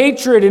about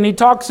hatred, and he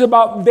talks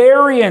about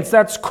variance,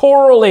 that's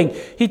quarreling.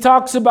 He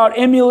talks about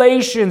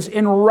emulations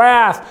and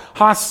wrath,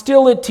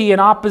 hostility and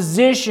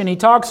opposition. He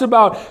talks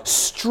about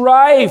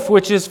strife,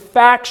 which is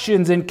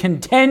factions and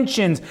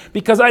contentions,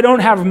 because I don't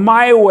have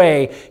my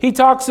way. He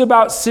talks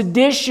about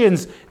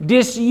seditions,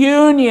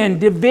 disunion,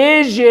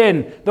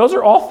 division. Those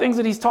are all things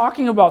that he's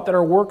talking about that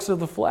are works of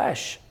the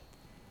flesh.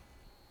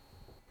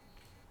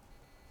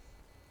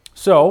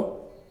 So,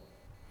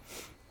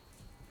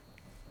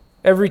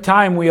 every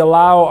time we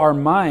allow our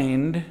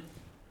mind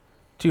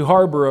to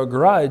harbor a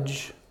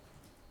grudge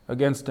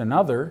against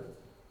another,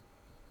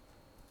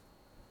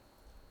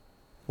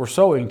 we're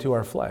sowing to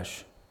our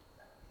flesh.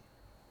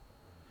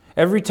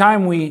 Every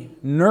time we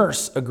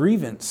nurse a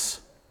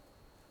grievance,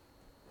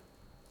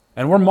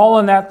 and we're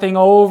mulling that thing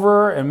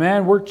over, and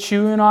man, we're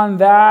chewing on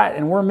that,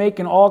 and we're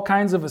making all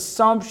kinds of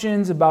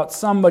assumptions about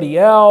somebody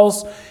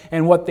else,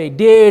 and what they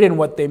did, and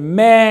what they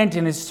meant,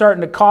 and it's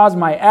starting to cause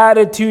my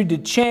attitude to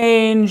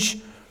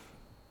change.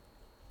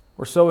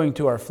 We're sowing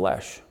to our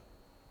flesh.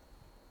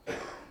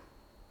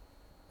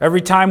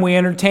 Every time we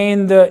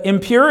entertain the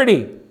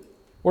impurity,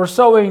 we're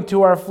sowing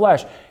to our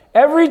flesh.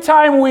 Every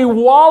time we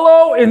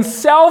wallow in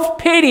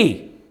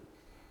self-pity,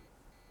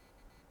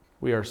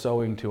 we are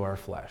sowing to our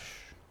flesh.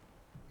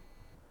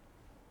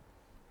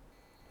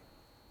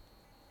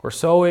 We're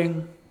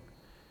sowing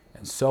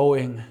and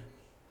sowing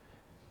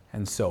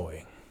and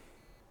sowing.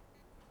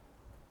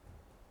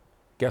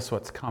 Guess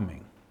what's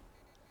coming?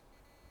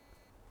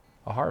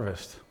 A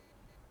harvest.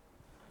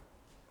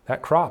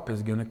 That crop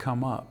is going to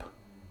come up.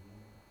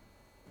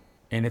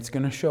 And it's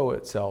going to show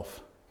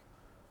itself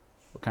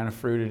what kind of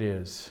fruit it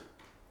is.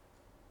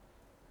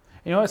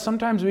 You know what?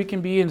 Sometimes we can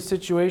be in a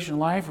situation in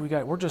life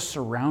we're just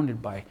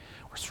surrounded by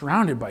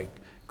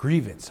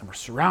grievance, and we're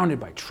surrounded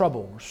by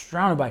trouble, we're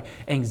surrounded by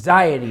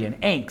anxiety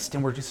and angst,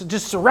 and we're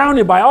just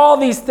surrounded by all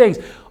these things.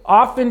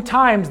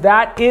 Oftentimes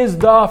that is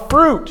the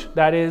fruit,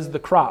 that is the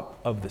crop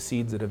of the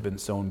seeds that have been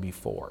sown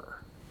before.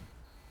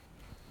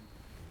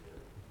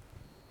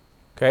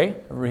 Okay,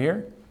 over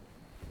here.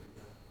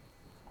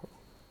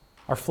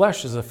 Our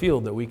flesh is a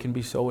field that we can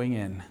be sowing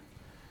in.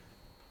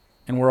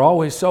 And we're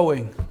always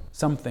sowing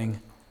something,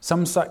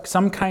 some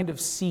kind of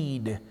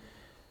seed.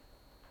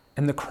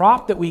 And the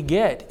crop that we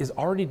get is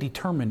already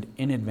determined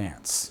in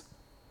advance.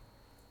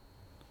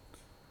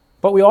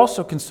 But we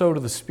also can sow to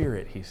the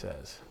Spirit, he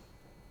says.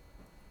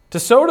 To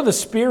sow to the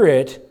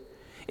Spirit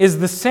is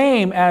the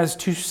same as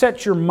to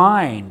set your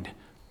mind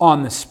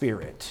on the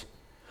Spirit.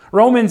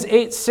 Romans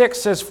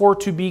 8:6 says, "For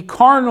to be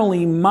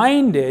carnally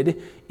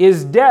minded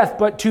is death,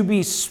 but to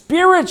be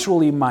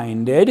spiritually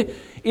minded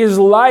is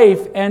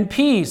life and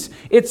peace."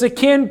 It's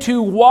akin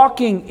to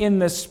walking in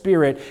the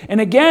Spirit. And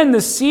again,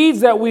 the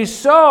seeds that we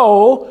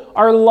sow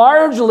are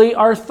largely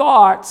our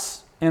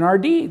thoughts and our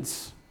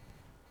deeds.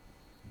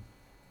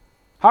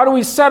 How do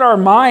we set our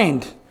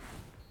mind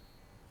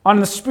on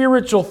the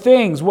spiritual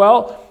things?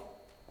 Well,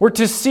 we're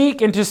to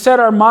seek and to set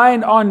our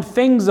mind on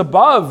things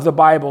above, the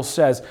Bible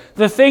says.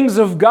 The things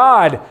of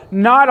God,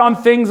 not on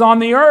things on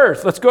the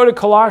earth. Let's go to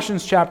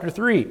Colossians chapter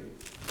 3.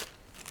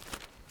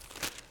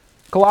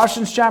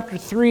 Colossians chapter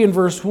 3 and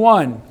verse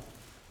 1.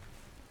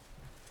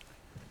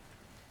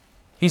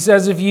 He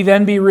says, "If ye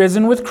then be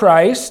risen with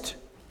Christ,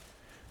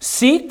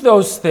 seek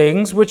those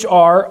things which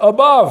are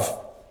above,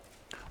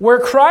 where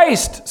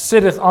Christ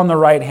sitteth on the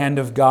right hand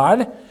of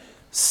God.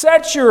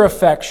 Set your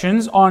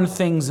affections on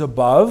things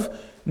above,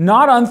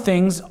 not on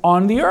things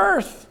on the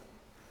earth."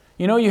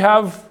 You know, you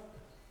have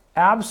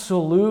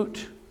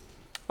absolute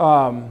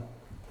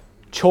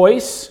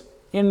choice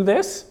in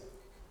this.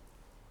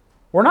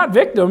 We're not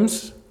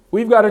victims.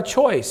 We've got a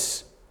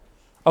choice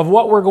of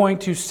what we're going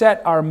to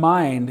set our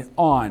mind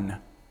on.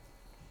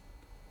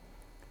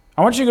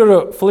 I want you to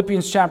go to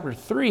Philippians chapter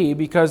 3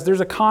 because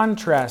there's a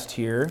contrast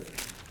here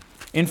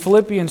in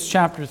Philippians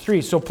chapter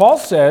 3. So Paul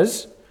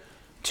says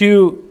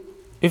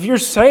if you're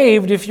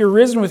saved, if you're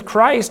risen with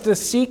Christ, to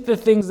seek the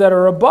things that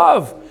are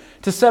above,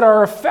 to set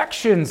our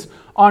affections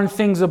on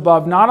things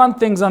above, not on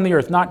things on the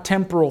earth, not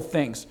temporal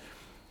things.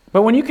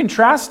 But when you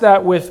contrast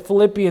that with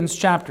Philippians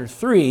chapter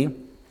 3,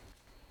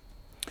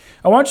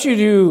 I want you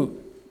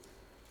to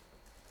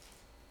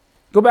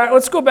go back.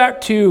 Let's go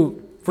back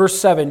to verse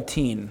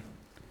 17.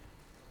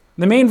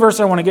 The main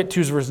verse I want to get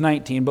to is verse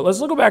 19, but let's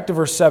go back to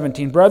verse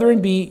 17.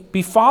 "Brethren,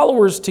 be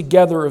followers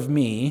together of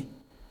me,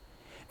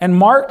 and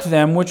mark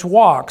them which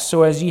walk,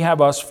 so as ye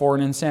have us for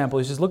an ensample."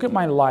 He says, look at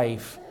my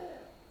life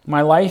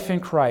in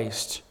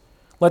Christ.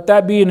 Let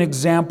that be an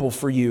example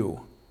for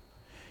you.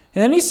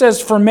 And then he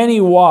says, "For many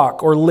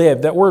walk," or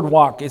live. That word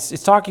walk,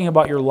 it's talking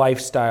about your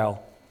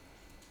lifestyle.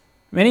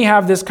 "Many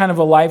have this kind of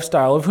a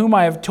lifestyle, of whom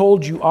I have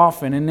told you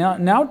often, and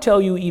now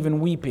tell you even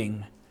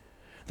weeping,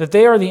 that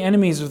they are the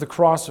enemies of the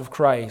cross of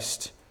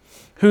Christ,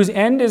 whose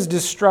end is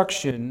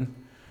destruction,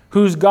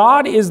 whose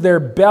God is their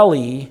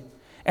belly,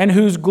 and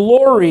whose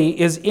glory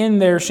is in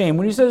their shame."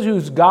 When he says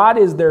whose God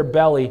is their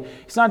belly,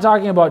 he's not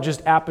talking about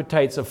just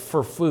appetites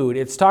for food.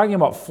 It's talking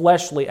about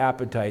fleshly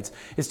appetites.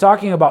 It's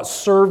talking about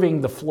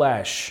serving the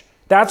flesh.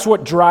 That's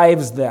what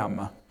drives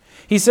them.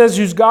 He says,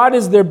 whose God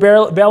is their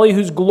belly,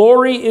 whose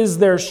glory is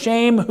their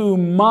shame, who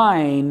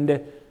mind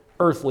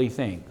earthly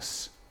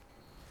things.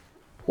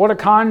 What a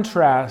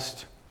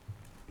contrast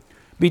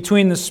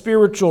between the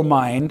spiritual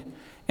mind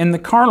and the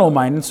carnal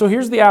mind. And so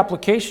here's the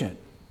application.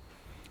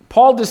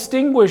 Paul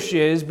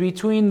distinguishes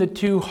between the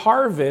two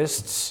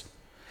harvests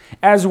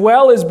as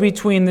well as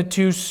between the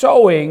two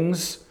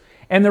sowings,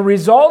 and the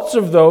results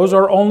of those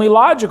are only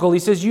logical. He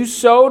says, you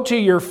sow to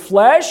your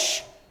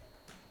flesh,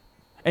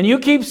 and you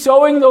keep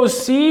sowing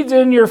those seeds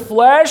in your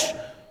flesh,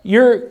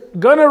 you're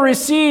going to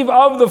receive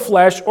of the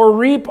flesh or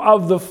reap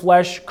of the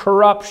flesh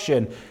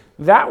corruption.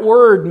 That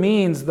word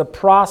means the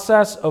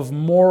process of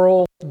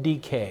moral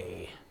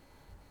decay.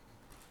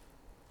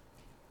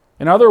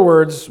 In other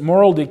words,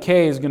 moral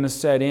decay is going to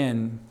set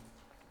in.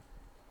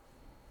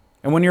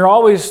 And when you're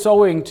always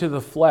sowing to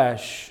the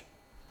flesh,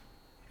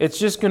 it's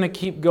just going to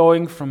keep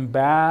going from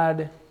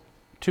bad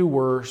to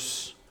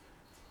worse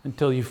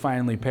until you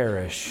finally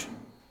perish.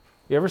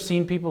 You ever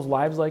seen people's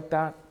lives like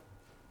that?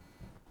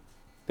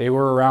 They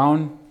were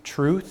around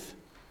truth.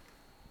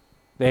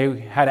 They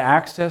had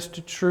access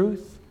to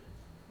truth.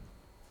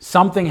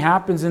 Something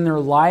happens in their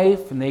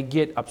life and they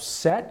get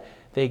upset.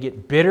 They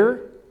get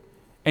bitter.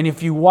 And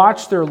if you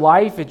watch their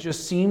life, it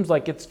just seems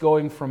like it's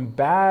going from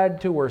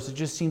bad to worse. It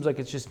just seems like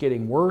it's just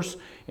getting worse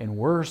and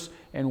worse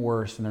and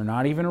worse. And they're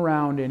not even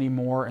around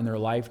anymore, and their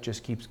life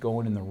just keeps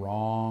going in the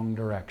wrong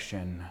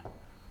direction.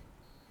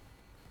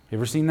 You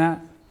ever seen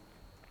that?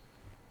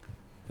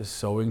 Is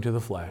sowing to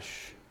the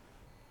flesh.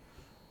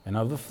 And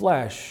of the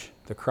flesh,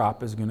 the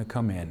crop is going to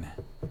come in.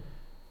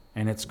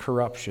 And it's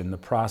corruption, the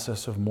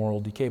process of moral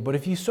decay. But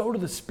if you sow to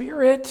the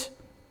Spirit,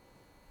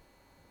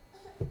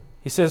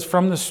 he says,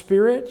 from the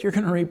Spirit, you're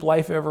going to reap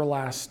life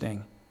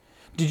everlasting.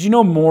 Did you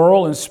know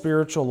moral and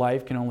spiritual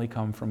life can only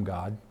come from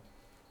God?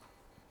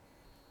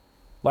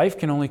 Life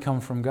can only come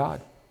from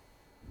God.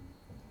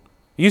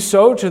 You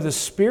sow to the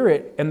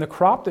Spirit, and the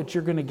crop that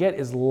you're going to get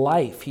is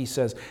life, he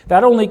says.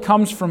 That only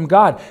comes from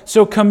God.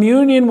 So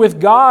communion with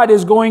God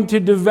is going to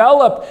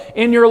develop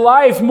in your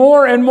life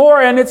more and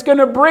more, and it's going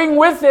to bring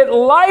with it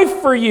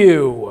life for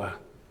you.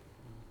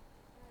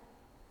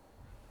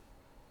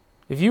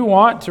 If you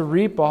want to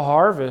reap a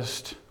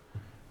harvest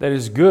that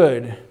is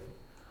good,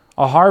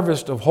 a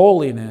harvest of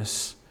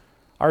holiness,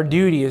 our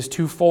duty is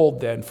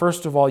twofold then.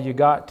 First of all, you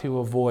got to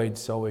avoid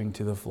sowing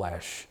to the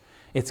flesh.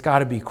 It's got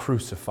to be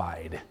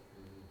crucified.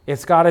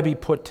 It's got to be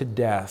put to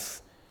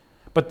death.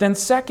 But then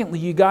secondly,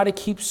 you got to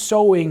keep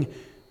sowing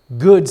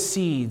good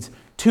seeds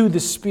to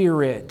the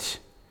Spirit.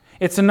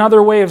 It's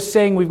another way of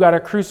saying we've got to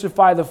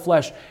crucify the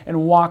flesh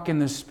and walk in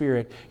the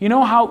Spirit. You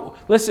know how,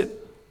 listen,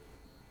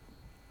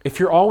 if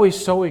you're always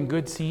sowing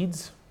good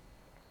seeds,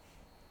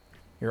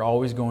 you're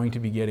always going to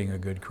be getting a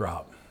good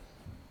crop.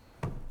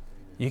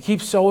 You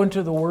keep sowing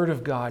to the Word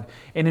of God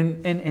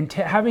and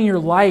having your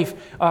life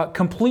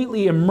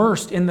completely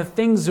immersed in the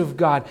things of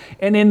God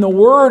and in the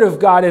Word of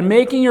God and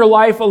making your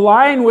life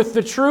align with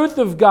the truth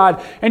of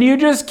God. And you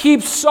just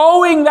keep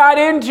sowing that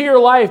into your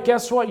life.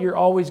 Guess what? You're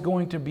always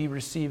going to be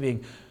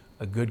receiving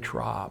a good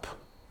crop.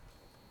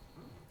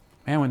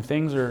 Man, when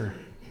things are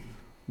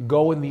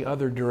going the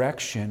other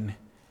direction,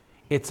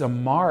 it's a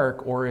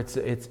mark or it's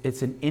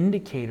an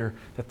indicator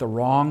that the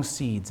wrong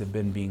seeds have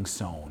been being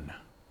sown.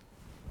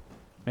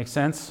 Make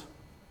sense?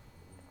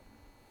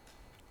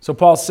 So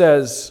Paul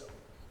says,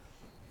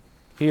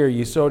 here,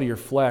 you sow to your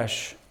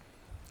flesh,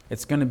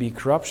 it's going to be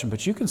corruption,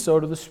 but you can sow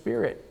to the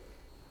Spirit,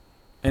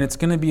 and it's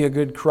going to be a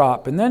good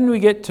crop. And then we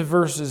get to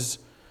verses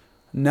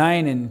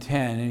 9 and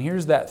 10, and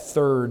here's that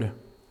third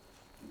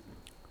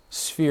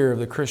sphere of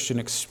the Christian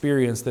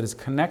experience that is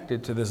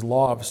connected to this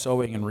law of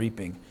sowing and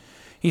reaping.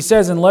 He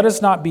says, and let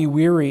us not be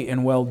weary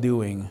in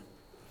well-doing,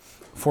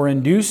 for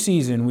in due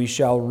season we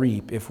shall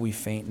reap if we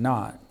faint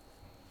not.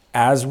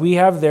 As we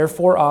have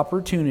therefore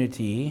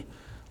opportunity,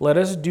 let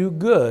us do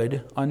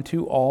good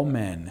unto all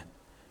men,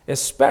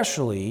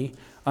 especially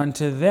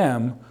unto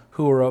them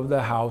who are of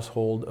the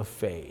household of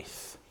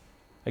faith.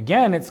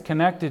 Again, it's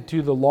connected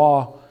to the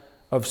law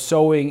of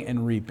sowing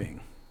and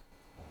reaping.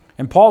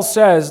 And Paul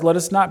says, let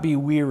us not be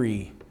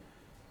weary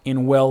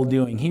in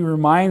well-doing. He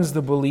reminds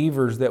the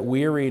believers that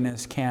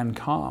weariness can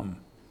come.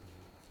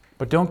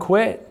 But don't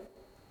quit.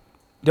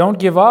 Don't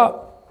give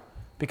up,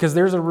 because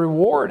there's a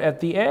reward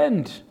at the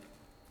end.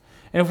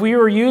 And if we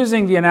were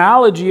using the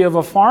analogy of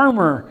a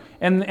farmer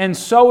and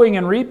sowing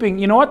and reaping,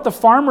 you know what? The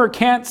farmer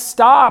can't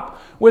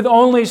stop with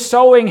only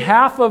sowing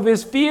half of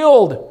his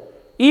field.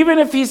 Even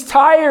if he's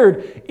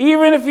tired,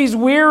 even if he's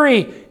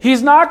weary,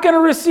 he's not going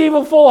to receive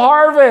a full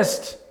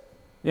harvest.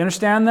 You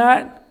understand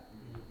that?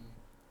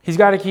 He's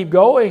got to keep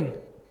going.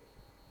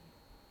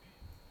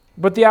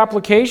 But the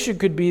application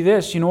could be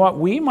this. You know what?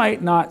 We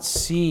might not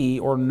see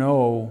or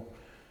know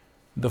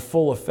the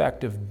full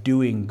effect of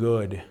doing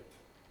good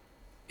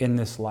in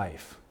this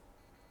life.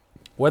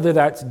 Whether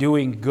that's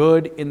doing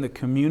good in the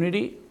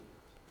community,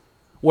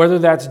 whether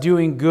that's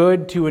doing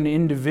good to an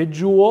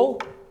individual,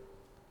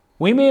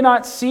 we may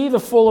not see the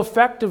full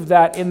effect of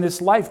that in this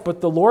life, but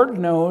the Lord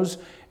knows,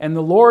 and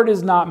the Lord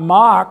is not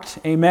mocked,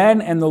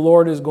 amen, and the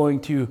Lord is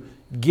going to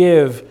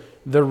give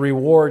the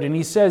reward. And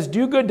he says,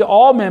 do good to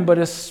all men, but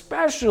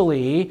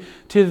especially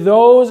to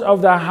those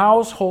of the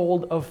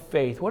household of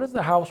faith. What is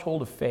the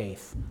household of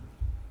faith?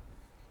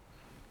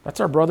 That's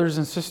our brothers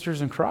and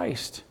sisters in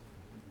Christ.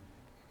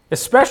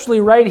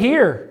 Especially right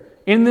here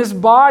in this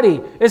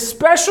body.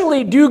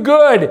 Especially do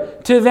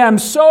good to them.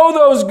 Sow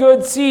those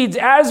good seeds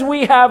as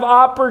we have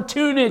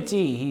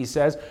opportunity, he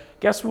says.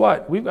 Guess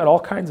what? We've got all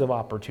kinds of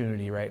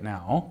opportunity right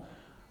now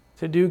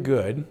to do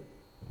good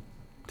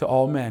to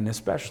all men,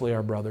 especially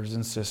our brothers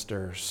and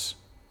sisters.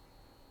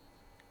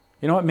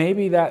 You know what?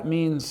 Maybe that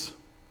means,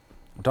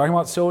 we're talking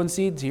about sowing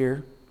seeds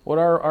here. What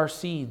are our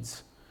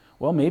seeds?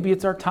 Well, maybe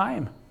it's our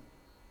time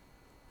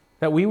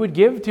that we would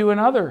give to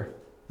another,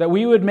 that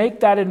we would make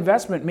that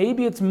investment.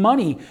 Maybe it's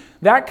money,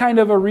 that kind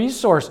of a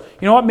resource.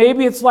 You know what?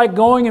 Maybe it's like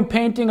going and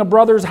painting a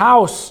brother's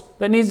house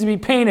that needs to be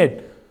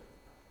painted.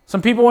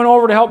 Some people went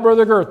over to help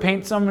Brother Girth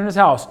paint some in his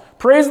house.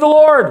 Praise the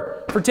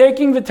Lord for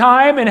taking the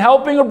time and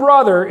helping a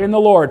brother in the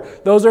Lord.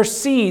 Those are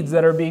seeds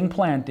that are being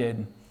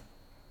planted.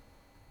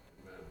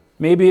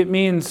 Maybe it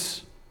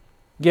means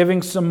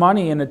giving some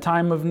money in a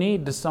time of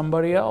need to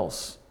somebody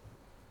else.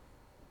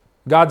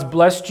 God's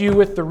blessed you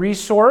with the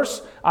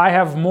resource. I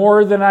have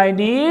more than I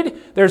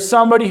need. There's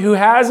somebody who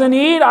has a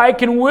need. I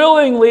can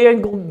willingly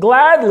and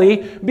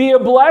gladly be a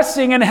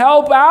blessing and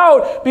help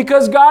out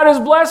because God has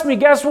blessed me.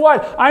 Guess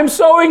what? I'm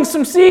sowing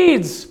some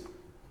seeds.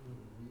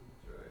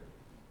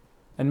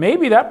 And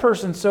maybe that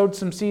person sowed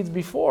some seeds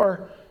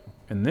before,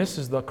 and this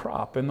is the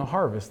crop and the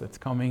harvest that's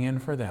coming in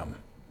for them.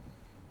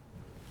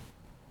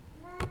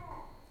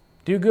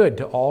 Do good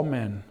to all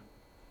men,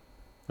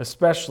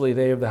 especially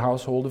they of the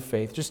household of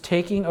faith. Just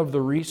taking of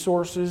the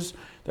resources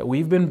that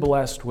we've been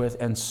blessed with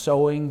and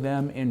sowing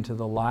them into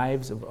the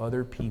lives of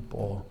other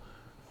people.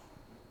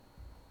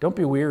 Don't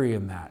be weary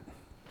in that.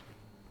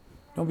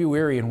 Don't be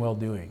weary in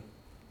well-doing.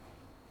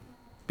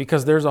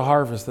 Because there's a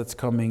harvest that's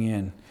coming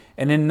in.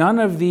 And in none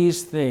of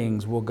these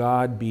things will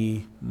God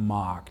be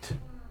mocked.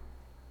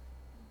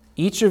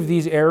 Each of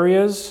these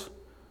areas,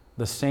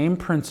 the same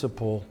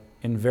principle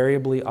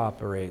invariably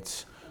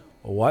operates.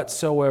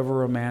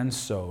 Whatsoever a man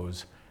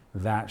sows,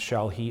 that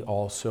shall he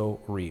also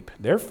reap.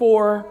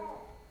 Therefore,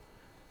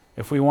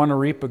 if we want to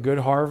reap a good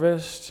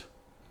harvest,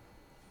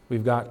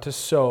 we've got to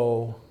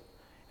sow,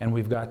 and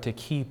we've got to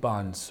keep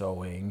on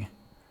sowing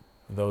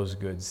those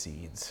good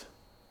seeds.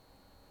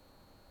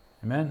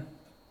 Amen?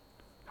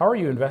 How are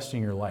you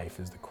investing your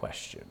life is the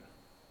question.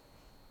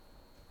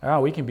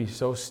 We can be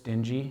so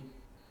stingy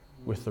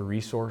with the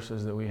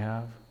resources that we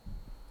have.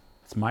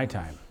 It's my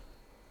time.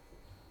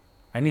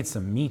 I need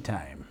some me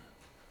time.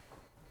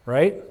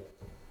 Right?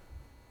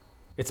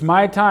 It's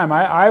my time.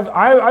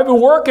 I've been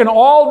working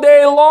all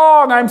day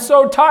long. I'm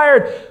so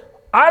tired.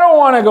 I don't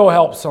want to go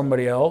help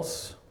somebody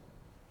else.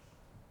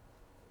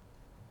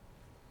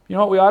 You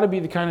know what? We ought to be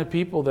the kind of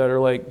people that are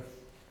like,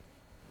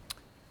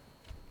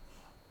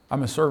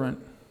 I'm a servant.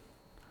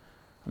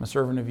 I'm a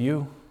servant of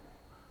you.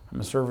 I'm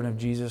a servant of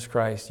Jesus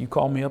Christ. You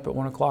call me up at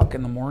 1 o'clock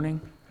in the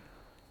morning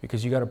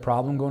because you got a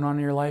problem going on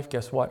in your life.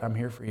 Guess what? I'm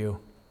here for you.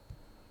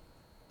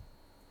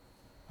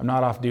 I'm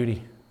not off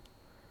duty.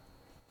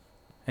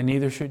 And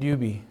neither should you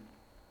be,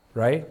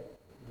 right?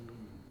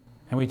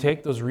 And we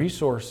take those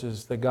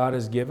resources that God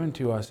has given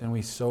to us and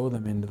we sow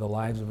them into the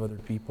lives of other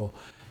people.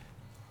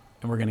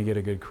 And we're going to get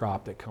a good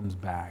crop that comes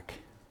back.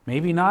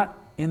 Maybe not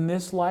in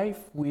this life.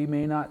 We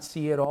may not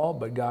see it all,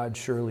 but God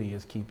surely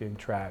is keeping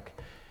track.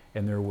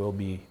 And there will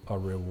be a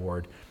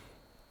reward.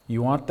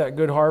 You want that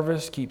good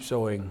harvest? Keep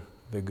sowing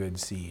the good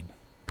seed.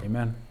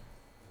 Amen?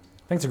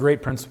 I think it's a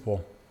great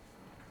principle.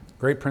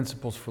 Great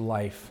principles for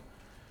life.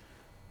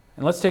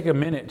 And let's take a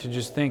minute to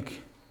just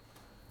think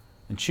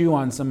and chew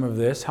on some of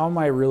this. How am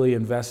I really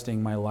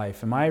investing my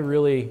life? Am I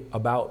really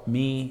about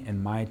me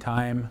and my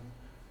time?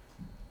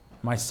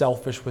 Am I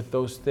selfish with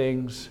those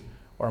things?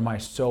 Or am I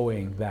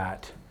sowing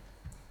that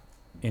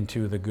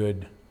into the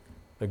good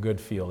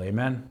field?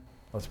 Amen?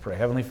 Let's pray.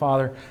 Heavenly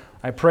Father,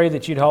 I pray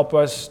that you'd help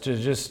us to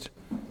just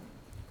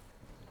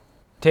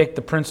take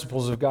the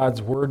principles of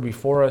God's Word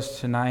before us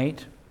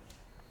tonight.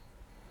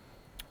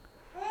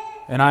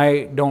 And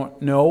I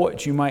don't know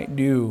what you might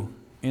do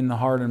in the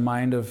heart and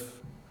mind of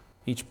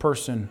each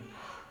person.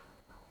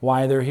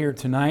 Why they're here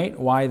tonight,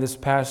 why this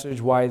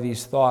passage, why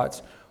these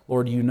thoughts.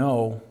 Lord, you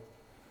know.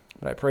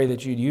 But I pray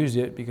that you'd use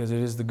it because it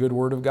is the good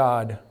Word of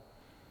God.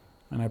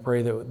 And I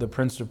pray that the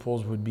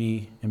principles would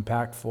be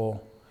impactful.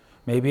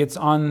 Maybe it's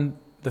on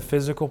the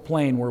physical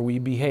plane where we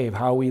behave,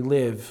 how we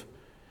live.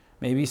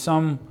 Maybe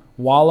some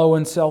wallow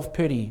in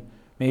self-pity.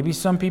 Maybe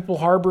some people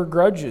harbor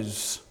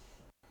grudges.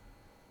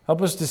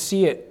 Help us to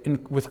see it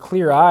with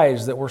clear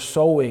eyes that we're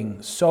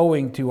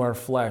sowing to our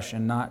flesh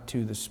and not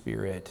to the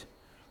Spirit.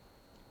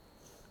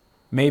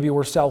 Maybe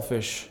we're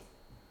selfish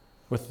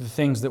with the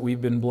things that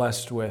we've been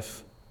blessed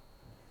with,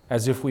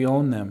 as if we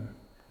own them,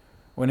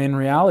 when in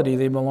reality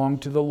they belong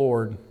to the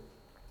Lord.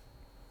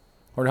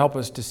 Lord, help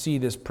us to see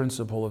this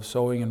principle of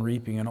sowing and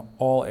reaping in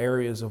all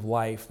areas of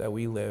life that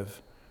we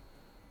live.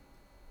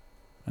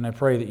 And I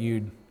pray that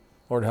you'd,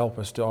 Lord, help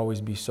us to always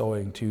be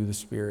sowing to the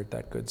Spirit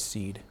that good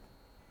seed.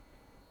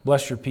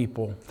 Bless your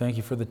people. Thank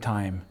you for the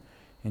time.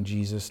 In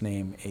Jesus'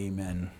 name, amen.